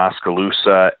weren't in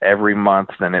Oskaloosa every month,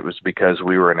 then it was because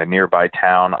we were in a nearby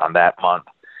town on that month.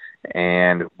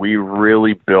 And we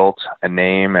really built a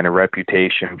name and a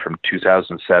reputation from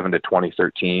 2007 to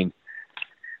 2013.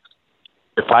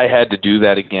 If I had to do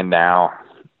that again now,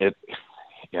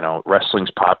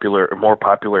 wrestling's more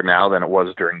popular now than it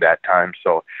was during that time.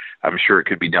 So I'm sure it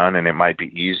could be done, and it might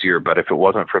be easier. But if it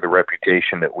wasn't for the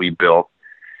reputation that we built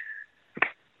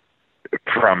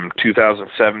from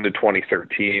 2007 to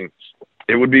 2013,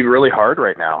 it would be really hard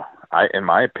right now. In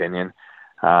my opinion,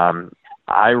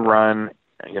 I run,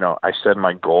 I said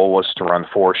my goal was to run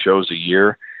 4 shows a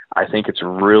year. I think it's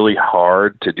really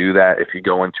hard to do that if you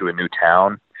go into a new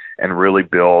town and really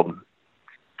build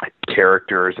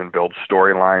characters and build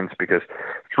storylines, because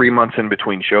 3 months in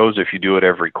between shows, if you do it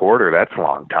every quarter, that's a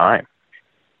long time.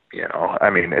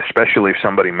 Especially if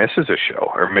somebody misses a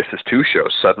show or misses 2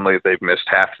 shows, suddenly they've missed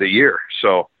half the year.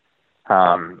 So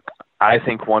I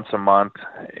think once a month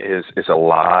is a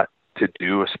lot to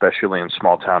do, especially in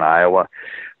small town Iowa.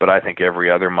 But I think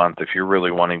every other month, if you're really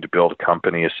wanting to build a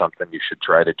company, is something you should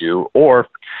try to do. Or,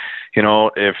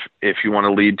 if you want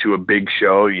to lead to a big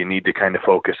show, you need to kind of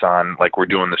focus on, like we're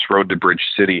doing this Road to Bridge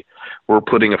City. We're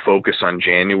putting a focus on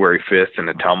January 5th in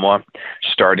Ottumwa,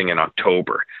 starting in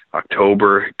October. A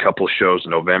couple shows,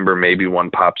 November, maybe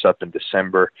one pops up in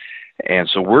December. And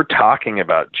so we're talking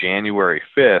about January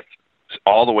 5th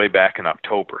all the way back in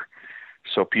October.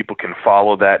 So people can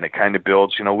follow that, and it kind of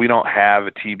builds. We don't have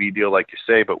a TV deal like you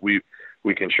say, but we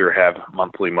can sure have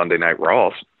monthly Monday Night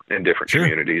Raws in different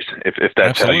communities, if that's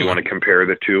Absolutely. How you want to compare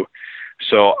the two.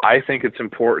 So I think it's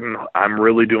important. I'm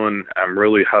really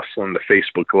hustling the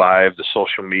Facebook Live, the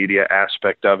social media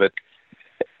aspect of it,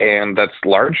 and that's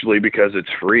largely because it's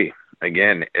free.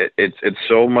 Again, it's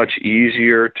so much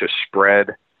easier to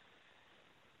spread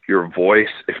your voice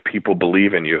if people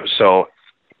believe in you. So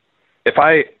if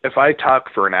I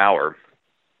talk for an hour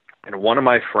and one of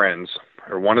my friends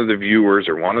or one of the viewers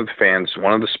or one of the fans,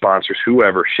 one of the sponsors,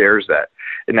 whoever shares that,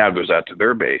 it now goes out to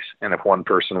their base. And if one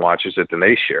person watches it, then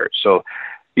they share it. So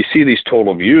you see these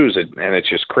total views, and it's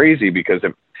just crazy, because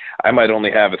I might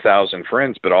only have 1,000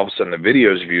 friends, but all of a sudden the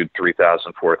video is viewed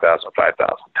 3,000, 4,000,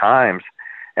 5,000 times,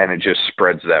 and it just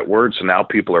spreads that word. So now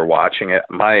people are watching it.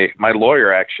 My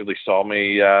lawyer actually saw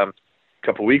me a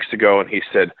couple weeks ago, and he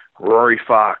said, Rory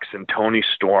Fox and Tony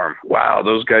Storm. Wow,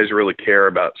 those guys really care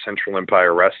about Central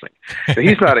Empire Wrestling. And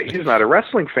he's not a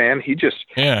wrestling fan. He just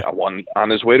on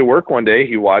his way to work one day,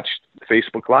 he watched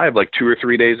Facebook Live like 2 or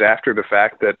 3 days after the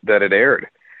fact that it aired.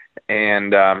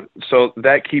 And so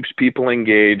that keeps people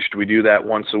engaged. We do that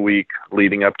once a week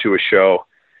leading up to a show,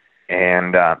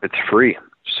 and it's free.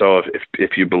 So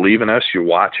if you believe in us, you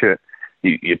watch it,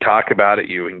 you talk about it,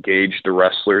 you engage the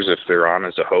wrestlers if they're on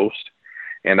as a host.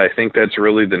 And I think that's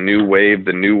really the new wave,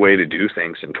 the new way to do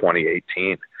things in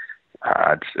 2018.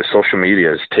 Social media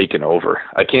has taken over.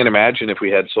 I can't imagine if we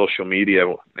had social media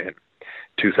in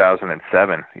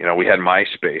 2007. We had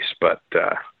MySpace, but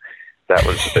that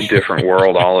was a different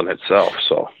world all in itself.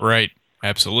 So right,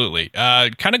 absolutely.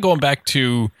 Kind of going back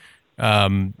to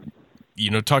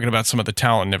talking about some of the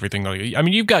talent and everything. I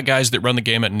mean, you've got guys that run the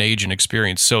gamut in age and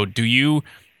experience. So do you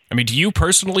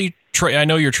personally I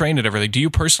know you're trained at everything. Do you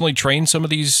personally train some of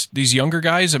these younger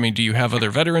guys? I mean, do you have other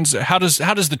veterans? How does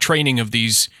the training of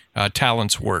these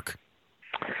talents work?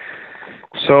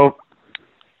 So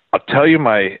I'll tell you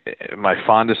my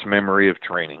fondest memory of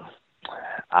training.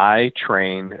 I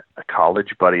trained a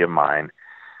college buddy of mine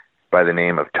by the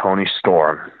name of Tony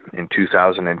Storm in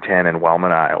 2010 in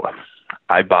Wellman, Iowa.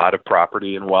 I bought a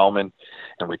property in Wellman,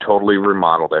 and we totally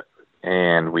remodeled it.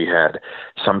 And we had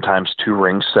sometimes 2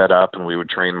 rings set up, and we would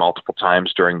train multiple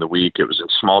times during the week. It was in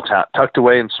small town, tucked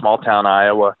away in small town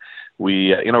Iowa.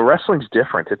 We, wrestling's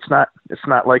different. It's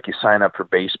not like you sign up for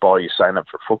baseball, you sign up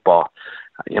for football.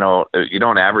 You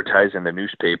don't advertise in the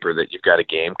newspaper that you've got a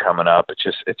game coming up.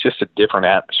 It's just a different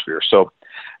atmosphere. So,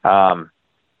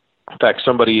 in fact,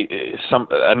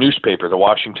 a newspaper, the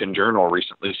Washington Journal,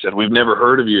 recently said, "We've never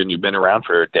heard of you, and you've been around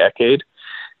for a decade."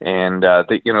 And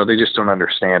they just don't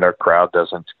understand. Our crowd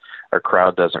doesn't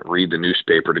read the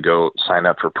newspaper to go sign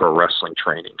up for pro wrestling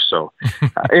training. So,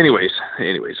 anyways,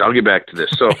 I'll get back to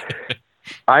this. So,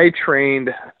 I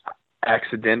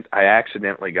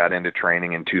accidentally got into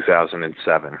training in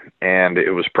 2007, and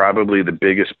it was probably the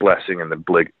biggest blessing and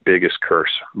the biggest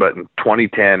curse. But in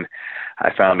 2010,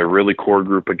 I found a really core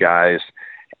group of guys,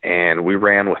 and we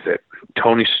ran with it.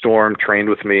 Tony Storm trained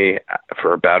with me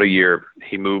for about a year.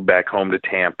 He moved back home to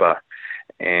Tampa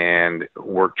and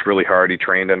worked really hard. He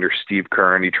trained under Steve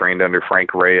Kern. He trained under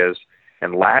Frank Reyes.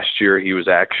 And last year, he was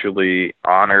actually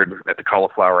honored at the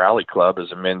Cauliflower Alley Club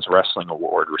as a Men's Wrestling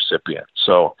Award recipient.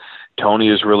 So Tony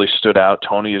has really stood out.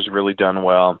 Tony has really done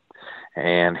well.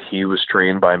 And he was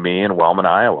trained by me in Wellman,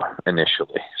 Iowa,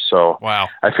 initially. So wow.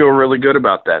 I feel really good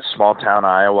about that. Small town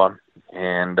Iowa.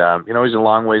 And, he's a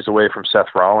long ways away from Seth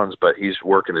Rollins, but he's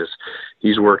working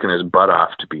his butt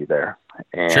off to be there.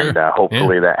 And sure.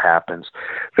 Hopefully that happens.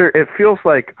 It feels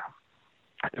like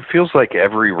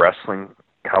every wrestling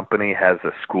company has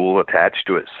a school attached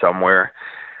to it somewhere,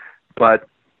 but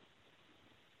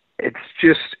it's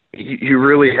just, you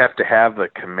really have to have a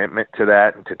commitment to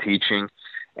that and to teaching.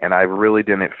 And I really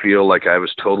didn't feel like I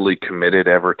was totally committed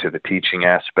ever to the teaching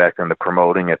aspect and the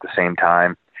promoting at the same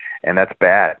time. And that's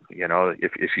bad.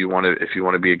 If you want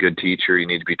to be a good teacher, you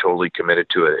need to be totally committed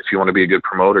to it. If you want to be a good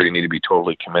promoter, you need to be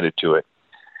totally committed to it.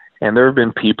 And there have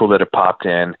been people that have popped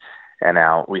in and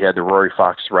out. We had the Rory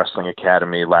Fox Wrestling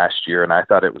Academy last year, and I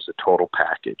thought it was a total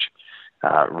package.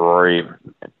 Rory,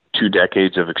 2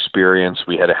 decades of experience.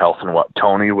 We had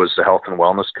Tony was the health and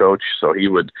wellness coach, so we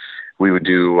would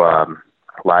do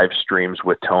live streams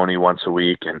with Tony once a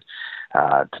week and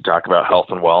to talk about health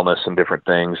and wellness and different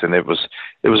things. And it was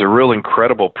a real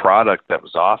incredible product that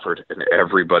was offered, and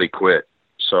everybody quit.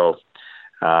 So,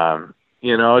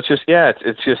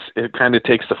 it kind of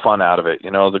takes the fun out of it.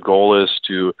 The goal is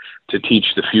to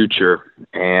teach the future,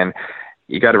 and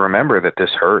you got to remember that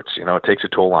this hurts. It takes a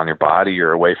toll on your body.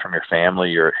 You're away from your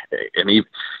family.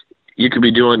 You could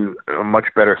be doing much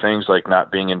better things like not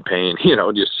being in pain,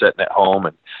 just sitting at home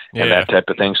and that type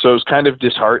of thing. So it was kind of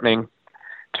disheartening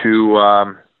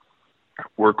to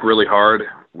work really hard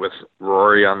with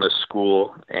Rory on this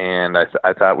school, and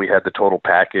I thought we had the total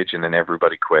package, and then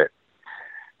everybody quit.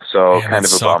 So kind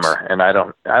of a bummer, and I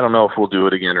don't know if we'll do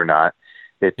it again or not.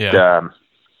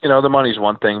 The money's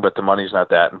one thing, but the money's not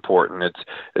that important.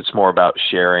 It's more about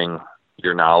sharing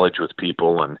your knowledge with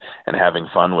people and having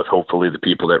fun with hopefully the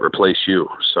people that replace you.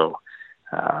 So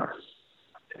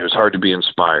it was hard to be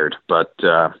inspired, but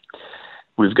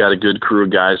we've got a good crew of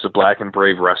guys. The Black and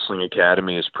Brave Wrestling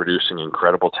Academy is producing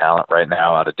incredible talent right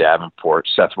now out of Davenport.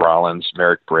 Seth Rollins,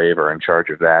 Merrick Brave are in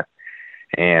charge of that.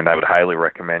 And I would highly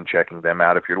recommend checking them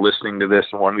out. If you're listening to this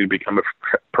and wanting to become a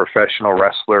professional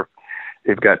wrestler,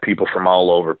 they've got people from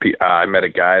all over. I met a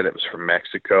guy that was from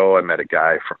Mexico. I met a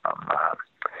guy from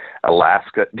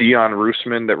Alaska, Dion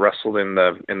Roosman, that wrestled in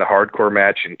the hardcore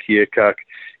match in Keokuk.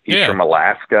 He's from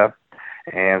Alaska.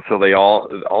 And so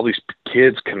all these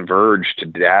kids converge to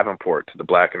Davenport, to the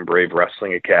Black and Brave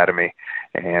Wrestling Academy.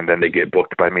 And then they get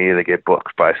booked by me. They get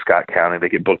booked by Scott County. They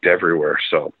get booked everywhere.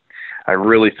 So I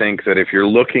really think that if you're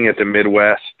looking at the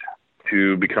Midwest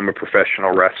to become a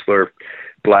professional wrestler,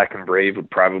 Black and Brave would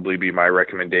probably be my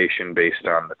recommendation based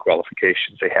on the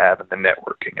qualifications they have and the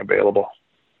networking available.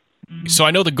 So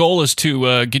I know the goal is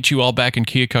to get you all back in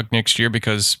Keokuk next year,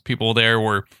 because people there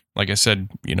were, like I said,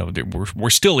 we're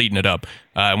still eating it up,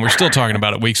 and we're still talking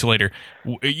about it weeks later.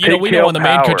 We know in the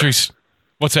main countries.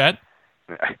 What's that?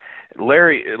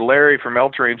 Larry from L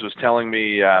Trains was telling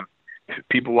me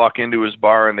people walk into his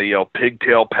bar and they yell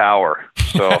 "pigtail power."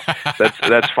 So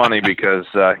that's funny because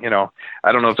I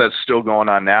don't know if that's still going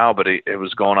on now, but it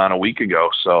was going on a week ago.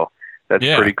 So that's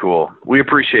pretty cool. We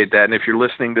appreciate that. And if you're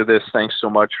listening to this, thanks so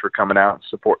much for coming out and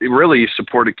support. You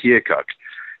supported Keokuk.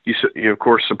 You of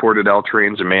course supported L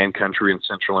Trains and Man Country and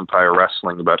Central Empire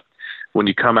Wrestling, but when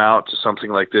you come out to something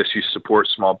like this, you support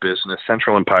small business.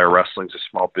 Central Empire Wrestling is a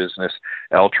small business.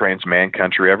 L Trains, Man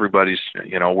Country, everybody's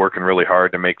working really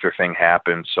hard to make their thing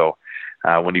happen. So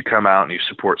when you come out and you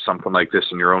support something like this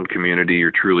in your own community,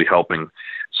 you're truly helping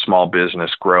small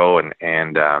business grow, and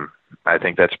I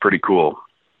think that's pretty cool.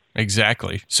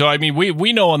 Exactly. So, I mean,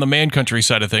 we know on the Man Country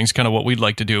side of things kind of what we'd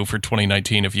like to do for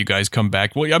 2019 if you guys come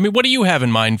back. Well, I mean, what do you have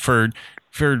in mind for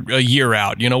a year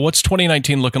out? What's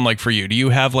 2019 looking like for you? Do you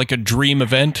have like a dream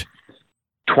event?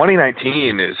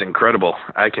 2019 is incredible.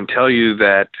 I can tell you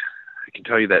that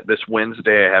this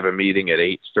Wednesday I have a meeting at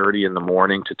 8:30 in the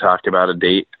morning to talk about a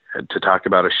date, to talk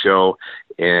about a show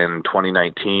in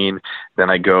 2019. Then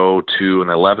I go to an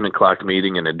 11 o'clock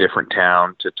meeting in a different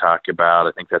town to talk about,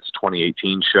 I think that's a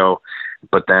 2018 show.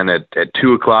 But then at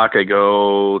 2 o'clock, I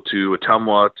go to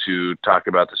Ottumwa to talk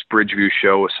about this Bridgeview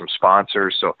show with some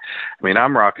sponsors. So, I mean,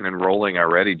 I'm rocking and rolling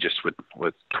already just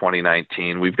with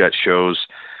 2019. We've got shows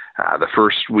the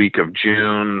first week of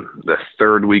June, the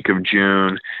third week of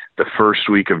June, the first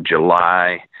week of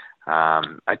July.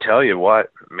 I tell you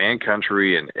what, Man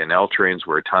Country and L Trains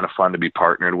were a ton of fun to be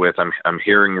partnered with. I'm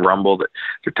hearing rumble that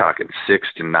they're talking 6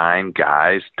 to 9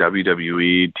 guys,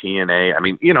 WWE, TNA. I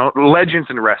mean, legends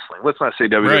in wrestling. Let's not say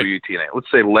WWE, right. TNA.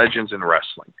 Let's say legends in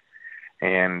wrestling.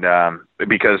 And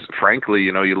because, frankly,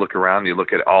 you look around, you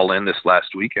look at All In this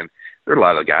last weekend, there are a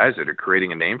lot of guys that are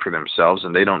creating a name for themselves,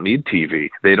 and they don't need TV.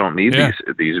 They don't need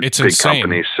these big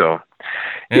companies. So,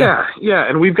 yeah.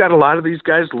 And we've got a lot of these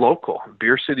guys local.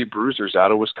 Beer City Bruiser's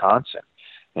out of Wisconsin,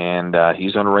 and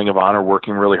he's on Ring of Honor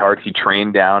working really hard. He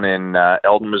trained down in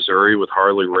Eldon, Missouri with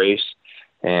Harley Race.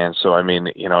 And so, I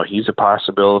mean, he's a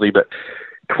possibility. But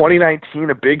 2019,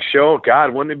 a big show.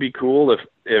 God, wouldn't it be cool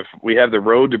if we have the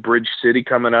Road to Bridge City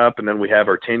coming up, and then we have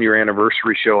our 10-year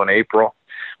anniversary show in April?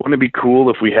 Wouldn't it be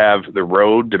cool if we have the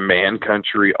Road to Man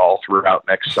Country all throughout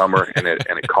next summer, and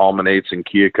it culminates in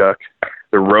Keokuk?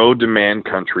 The Road to Man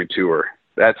Country tour.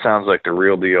 That sounds like the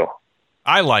real deal.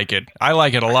 I like it. I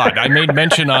like it a lot. I made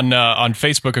mention on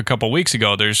Facebook a couple weeks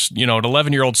ago. There's an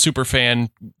 11-year-old super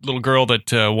fan little girl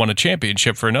that won a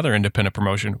championship for another independent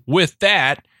promotion. With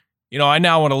that, I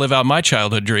now want to live out my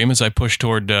childhood dream as I push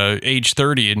toward age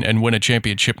 30 and win a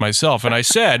championship myself. And I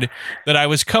said that I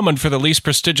was coming for the least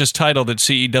prestigious title that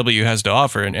CEW has to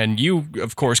offer. And you,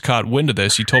 of course, caught wind of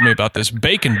this. You told me about this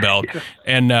bacon belt,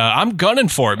 and I'm gunning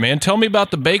for it, man. Tell me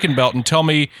about the bacon belt, and tell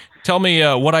me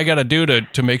what I got to do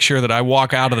to make sure that I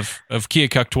walk out of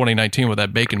Keokuk 2019 with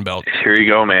that bacon belt. Here you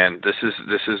go, man. This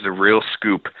is the real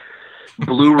scoop.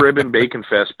 Blue Ribbon Bacon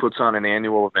Fest puts on an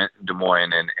annual event in Des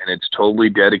Moines, and it's totally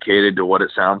dedicated to what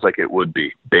it sounds like it would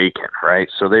be, bacon, right?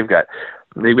 So they've got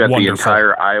Wonderful. The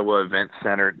entire Iowa Event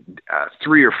Center,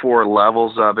 3 or 4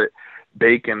 levels of it.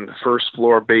 Bacon first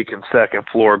floor, bacon second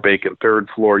floor, bacon third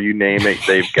floor, you name it,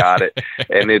 they've got it.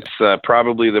 And it's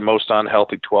probably the most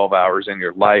unhealthy 12 hours in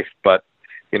your life, but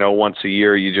once a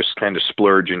year you just kind of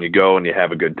splurge and you go and you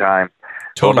have a good time.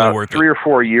 Totally about worth it. 3 or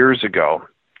 4 years ago,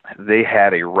 they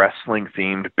had a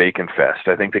wrestling-themed Bacon Fest.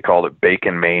 I think they called it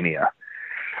Bacon Mania.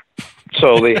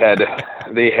 So they had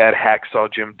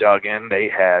Hacksaw Jim Duggan. They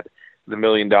had the $1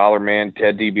 Million Man,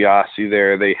 Ted DiBiase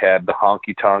there. They had the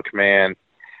Honky Tonk Man.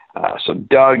 So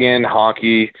Duggan,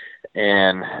 Honky,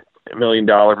 and $1 Million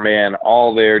Man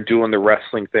all there doing the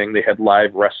wrestling thing. They had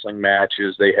live wrestling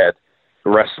matches. They had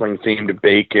wrestling-themed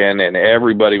bacon, and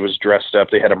everybody was dressed up.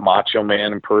 They had a Macho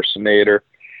Man impersonator.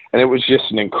 And it was just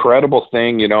an incredible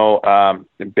thing, the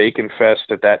Bacon Fest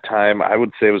at that time, I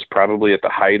would say was probably at the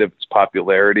height of its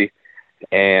popularity.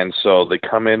 And so they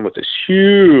come in with this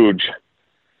huge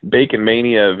Bacon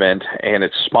Mania event, and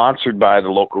it's sponsored by the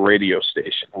local radio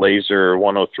station, Laser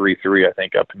 103.3, I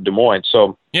think, up in Des Moines.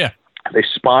 So yeah, they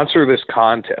sponsor this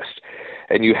contest,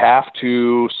 and you have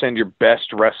to send your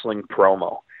best wrestling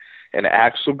promo. And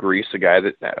Axel Grease, a guy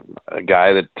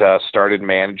that started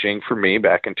managing for me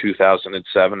back in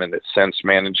 2007 and has since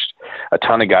managed a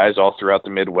ton of guys all throughout the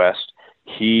Midwest,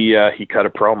 he cut a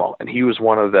promo, and he was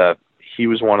one of the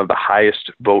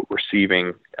highest vote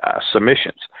receiving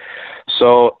submissions.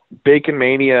 So Bacon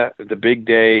Mania, the big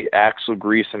day, Axel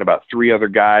Grease and about 3 other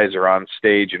guys are on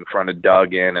stage in front of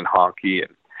Doug and Honky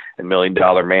and $1 Million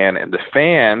Man, and the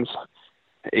fans,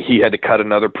 he had to cut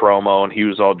another promo, and he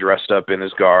was all dressed up in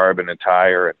his garb and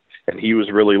attire, and he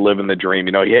was really living the dream.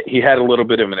 You know, he had a little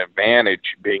bit of an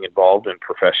advantage being involved in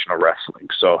professional wrestling.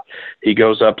 So he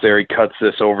goes up there, he cuts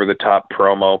this over the top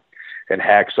promo, and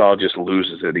Hacksaw just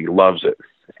loses it. He loves it.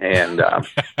 And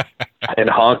and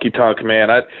Honky Tonk Man,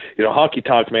 Honky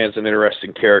Tonk Man's an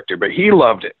interesting character, but he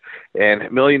loved it. And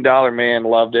 $1 Million Man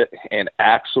loved it, and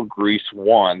Axel Grease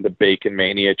won the Bacon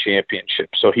Mania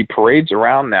Championship. So he parades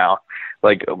around now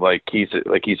like he's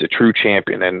a true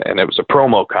champion, and it was a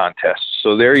promo contest.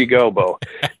 So there you go, Bo.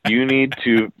 you need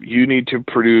to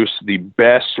produce the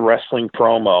best wrestling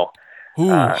promo in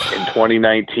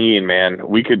 2019, man.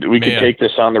 We could take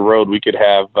this on the road. We could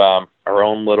have our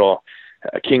own little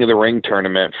King of the Ring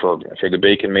tournament for the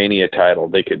Bacon Mania title.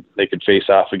 They could face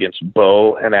off against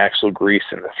Bo and Axel Grease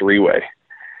in the 3-way.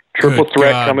 Triple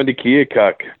threat coming to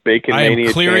Keokuk. Bacon Mania. I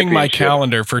am clearing my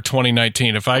calendar for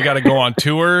 2019. If I got to go on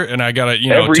tour and I got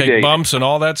to take bumps and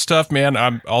all that stuff, man,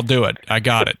 I'll do it. I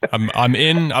got it. I'm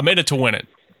in it to win it.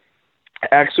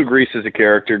 Axel Grease is a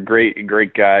character,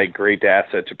 great guy, great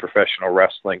asset to professional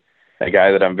wrestling. A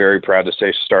guy that I'm very proud to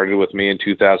say started with me in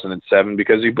 2007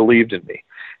 because he believed in me,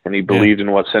 and he believed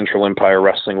in what Central Empire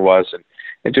Wrestling was.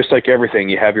 And just like everything,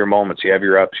 you have your moments, you have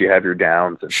your ups, you have your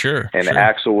downs. And, sure.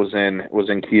 Axel was in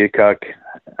Keokuk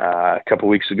a couple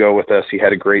weeks ago with us. He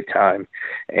had a great time,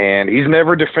 and he's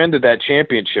never defended that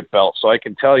championship belt. So I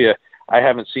can tell you, I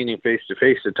haven't seen him face to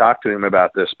face to talk to him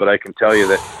about this, but I can tell you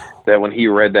that when he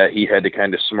read that, he had to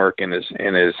kind of smirk in his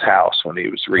house when he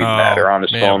was reading that, or on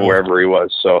his phone, wherever he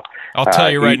was. So I'll tell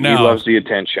you right now, he loves the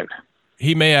attention.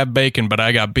 He may have bacon, but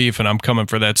I got beef, and I'm coming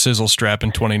for that sizzle strap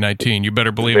in 2019. You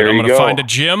better believe it. I'm going to find a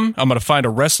gym. I'm going to find a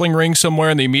wrestling ring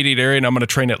somewhere in the immediate area, and I'm going to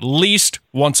train at least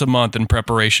once a month in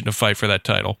preparation to fight for that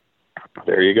title.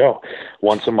 There you go.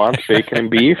 Once a month, bacon and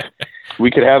beef.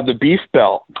 We could have the beef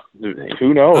belt.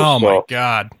 Who knows? Oh, my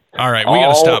God. All right, we got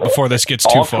to stop before this gets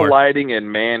too far. All colliding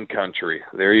in man country.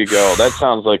 There you go. That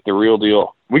sounds like the real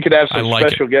deal. We could have some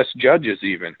special guest judges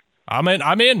even. I'm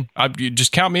in. You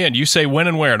just count me in. You say when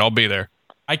and where, and I'll be there.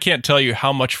 I can't tell you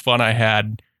how much fun I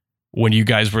had when you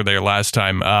guys were there last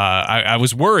time. I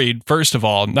was worried, first of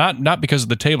all, not because of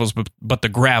the tables, but the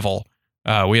gravel.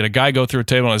 We had a guy go through a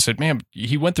table, and I said, man,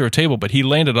 he went through a table, but he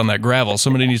landed on that gravel.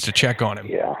 Somebody needs to check on him.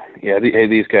 Yeah.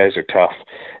 These guys are tough,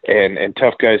 and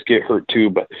tough guys get hurt too,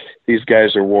 but these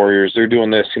guys are warriors. They're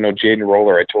doing this, Jaden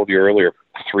Roller, I told you earlier,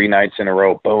 3 nights in a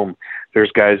row, boom.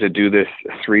 There's guys that do this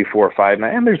 3, 4, 5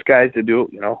 nights, and there's guys that do it,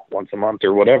 once a month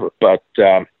or whatever. But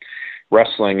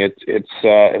wrestling, it's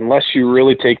unless you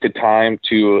really take the time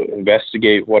to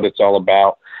investigate what it's all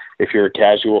about. If you're a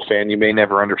casual fan, you may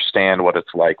never understand what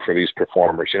it's like for these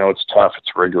performers. It's tough,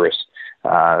 it's rigorous.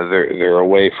 They're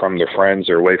away from their friends,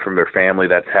 they're away from their family.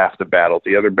 That's half the battle.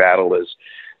 The other battle is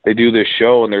they do this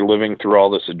show and they're living through all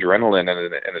this adrenaline,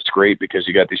 and it's great because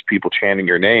you got these people chanting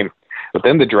your name. But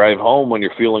then the drive home when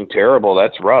you're feeling terrible,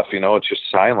 that's rough. It's just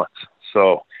silence.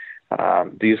 So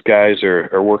these guys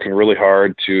are working really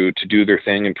hard to do their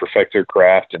thing and perfect their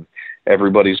craft. And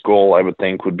everybody's goal, I would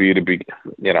think, would be to be,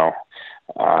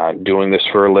 doing this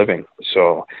for a living.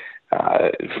 So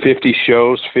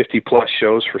 50 plus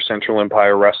shows for Central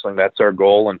Empire Wrestling. That's our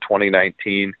goal in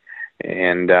 2019.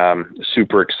 And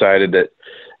super excited that,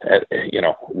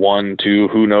 1, 2,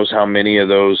 who knows how many of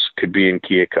those could be in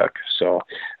Keokuk. So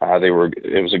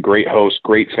it was a great host,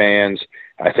 great fans.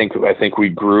 I think we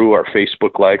grew our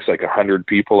Facebook likes like 100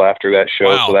 people after that show.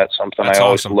 Wow. So that's something I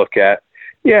always look at.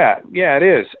 Yeah, it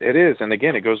is. And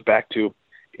again, it goes back to,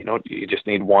 you just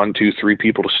need 1, 2, 3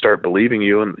 people to start believing in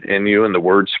you, and the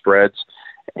word spreads.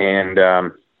 And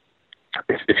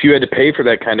if you had to pay for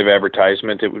that kind of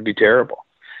advertisement, it would be terrible.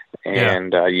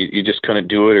 And you just couldn't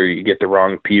do it, or you get the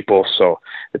wrong people. So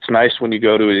it's nice when you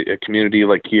go to a community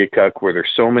like Keokuk where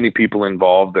there's so many people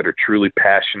involved that are truly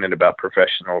passionate about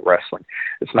professional wrestling.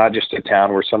 It's not just a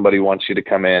town where somebody wants you to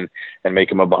come in and make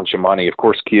them a bunch of money. Of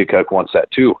course, Keokuk wants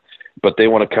that too, but they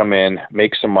want to come in,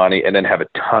 make some money, and then have a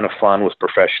ton of fun with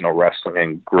professional wrestling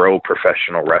and grow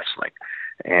professional wrestling.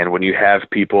 And when you have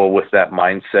people with that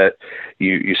mindset,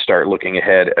 you start looking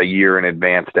ahead a year in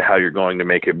advance to how you're going to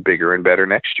make it bigger and better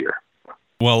next year.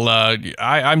 Well,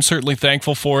 I'm certainly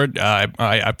thankful for it.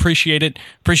 I appreciate it.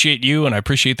 Appreciate you, and I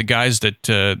appreciate the guys that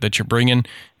you're bringing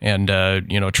and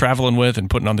traveling with and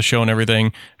putting on the show and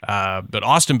everything. But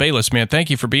Austin Bayliss, man,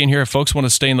 thank you for being here. If folks want to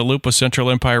stay in the loop with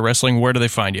Central Empire Wrestling, where do they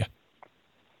find you?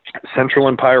 Central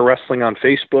Empire Wrestling on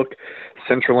Facebook.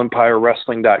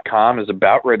 CentralEmpireWrestling.com is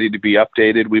about ready to be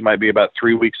updated. We might be about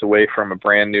 3 weeks away from a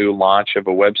brand new launch of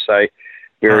a website.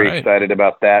 Very excited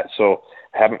about that. So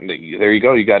there you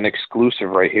go. You got an exclusive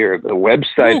right here. The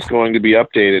website's going to be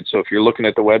updated. So if you're looking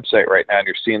at the website right now and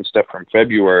you're seeing stuff from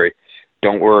February,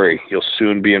 don't worry. You'll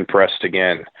soon be impressed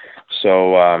again.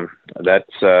 So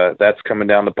that's coming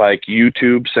down the pike.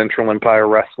 YouTube, Central Empire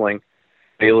Wrestling,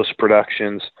 Bayliss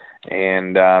Productions.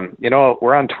 And,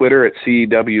 we're on Twitter at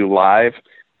CEW Live,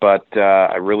 but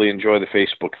I really enjoy the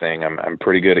Facebook thing. I'm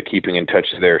pretty good at keeping in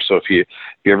touch there. So if you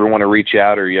ever want to reach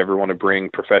out or you ever want to bring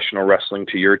professional wrestling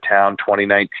to your town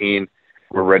 2019,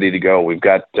 we're ready to go. We've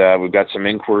got some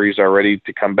inquiries already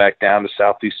to come back down to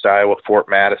Southeast Iowa, Fort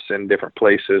Madison, different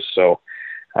places. So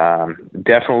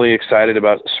definitely excited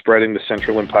about spreading the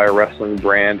Central Empire Wrestling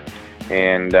brand.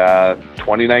 And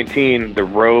 2019, the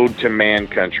road to man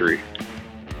country.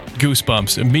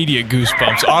 Goosebumps, immediate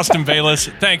goosebumps. Austin Bayliss,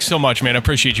 thanks so much, man. I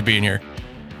appreciate you being here.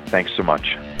 Thanks so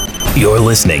much. You're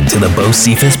listening to the Bo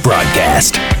Cephas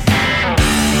broadcast.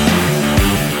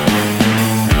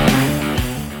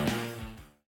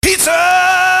 Pizza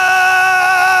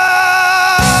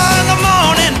in the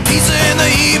morning, pizza in the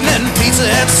evening, pizza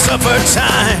at supper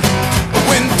time.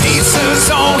 When pizza's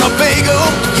on a bagel,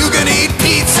 you can eat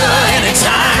pizza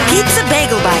anytime. Pizza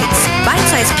Bagel Bites.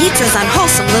 Bite-sized pizzas on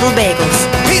wholesome little bagels.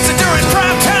 Pizza during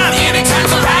prime time,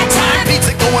 anytime's the right time.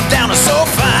 Pizza going down is so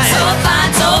fine. So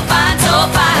fine, so fine,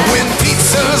 so fine. When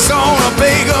pizza's on a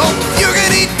bagel, you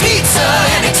can eat pizza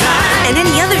anytime. And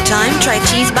any other time, try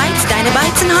Cheese Bites,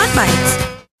 Dynabites, and Hot Bites.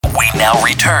 We now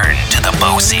return to the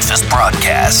Bo Cephas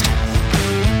broadcast.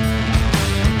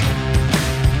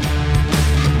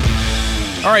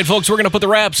 All right, folks, we're going to put the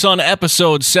wraps on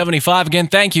episode 75. Again,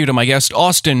 thank you to my guest,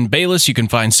 Austin Bayliss. You can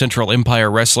find Central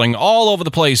Empire Wrestling all over the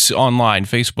place online,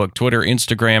 Facebook, Twitter,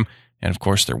 Instagram, and, of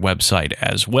course, their website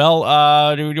as well.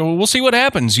 We'll see what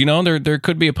happens. There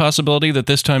could be a possibility that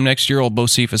this time next year, old Bo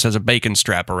Cephas has a bacon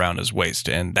strap around his waist,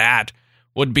 and that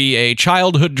would be a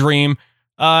childhood dream,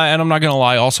 and I'm not going to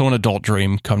lie, also an adult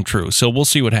dream come true. So we'll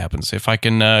see what happens. If I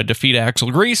can defeat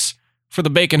Axel Grease for the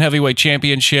Bacon Heavyweight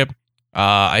Championship,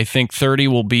 I think 30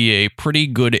 will be a pretty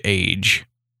good age.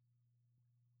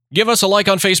 Give us a like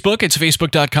on Facebook. It's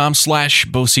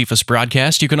facebook.com/Bo Cephas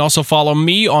Broadcast. You can also follow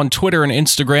me on Twitter and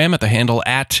Instagram at the handle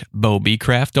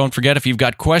 @BoBcraft. Don't forget, if you've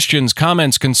got questions,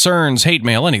 comments, concerns, hate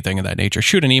mail, anything of that nature,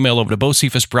 shoot an email over to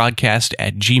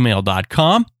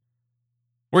BoCephasBroadcast@gmail.com.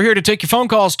 We're here to take your phone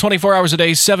calls 24 hours a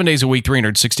day, 7 days a week,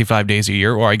 365 days a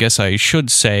year, or I guess I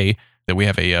should say that we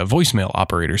have a voicemail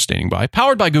operator standing by,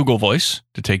 powered by Google Voice,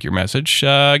 to take your message.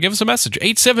 Give us a message.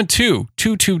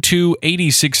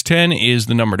 872-222-8610 is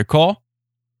the number to call.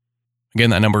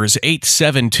 Again, that number is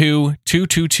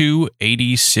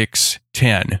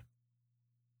 872-222-8610.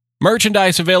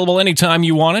 Merchandise available anytime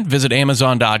you want it. Visit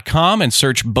Amazon.com and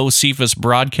search Bo Cephas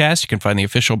Broadcast. You can find the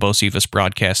official Bo Cephas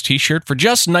Broadcast t-shirt for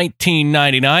just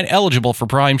 $19.99, eligible for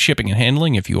Prime shipping and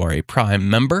handling if you are a Prime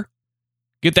member.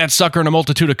 Get that sucker in a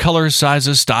multitude of colors,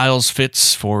 sizes, styles,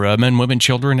 fits for men, women,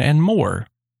 children, and more.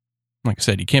 Like I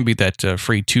said, you can't beat that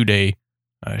free 2-day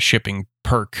shipping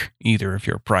perk either if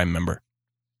you're a Prime member.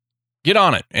 Get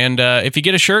on it. And if you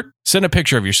get a shirt, send a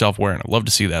picture of yourself wearing it. Love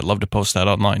to see that. Love to post that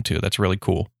online, too. That's really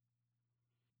cool.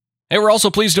 Hey, we're also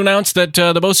pleased to announce that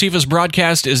the Bo Cephas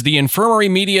broadcast is the Infirmary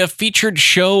Media featured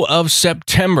show of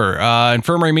September.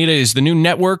 Infirmary Media is the new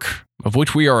network of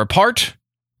which we are a part.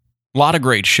 A lot of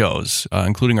great shows,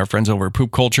 including our friends over at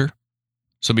Poop Culture.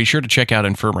 So be sure to check out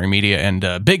Infirmary Media,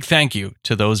 and big thank you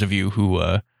to those of you who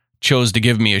chose to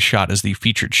give me a shot as the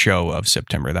featured show of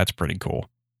September. That's pretty cool.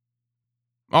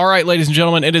 All right, ladies and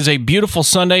gentlemen, it is a beautiful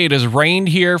Sunday. It has rained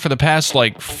here for the past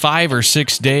 5 or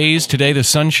 6 days. Today the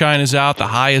sunshine is out. The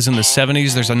high is in the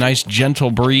 70s. There's a nice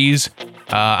gentle breeze.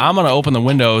 I'm going to open the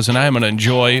windows, and I'm going to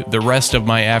enjoy the rest of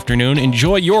my afternoon.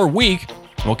 Enjoy your week.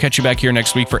 We'll catch you back here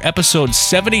next week for episode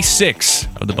 76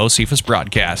 of the Bo Cephas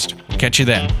broadcast. Catch you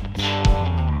then.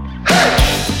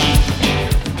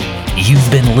 You've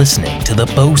been listening to the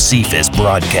Bo Cephas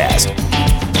broadcast.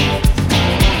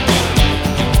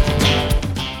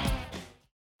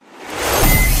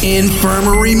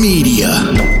 Infirmary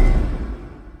Media.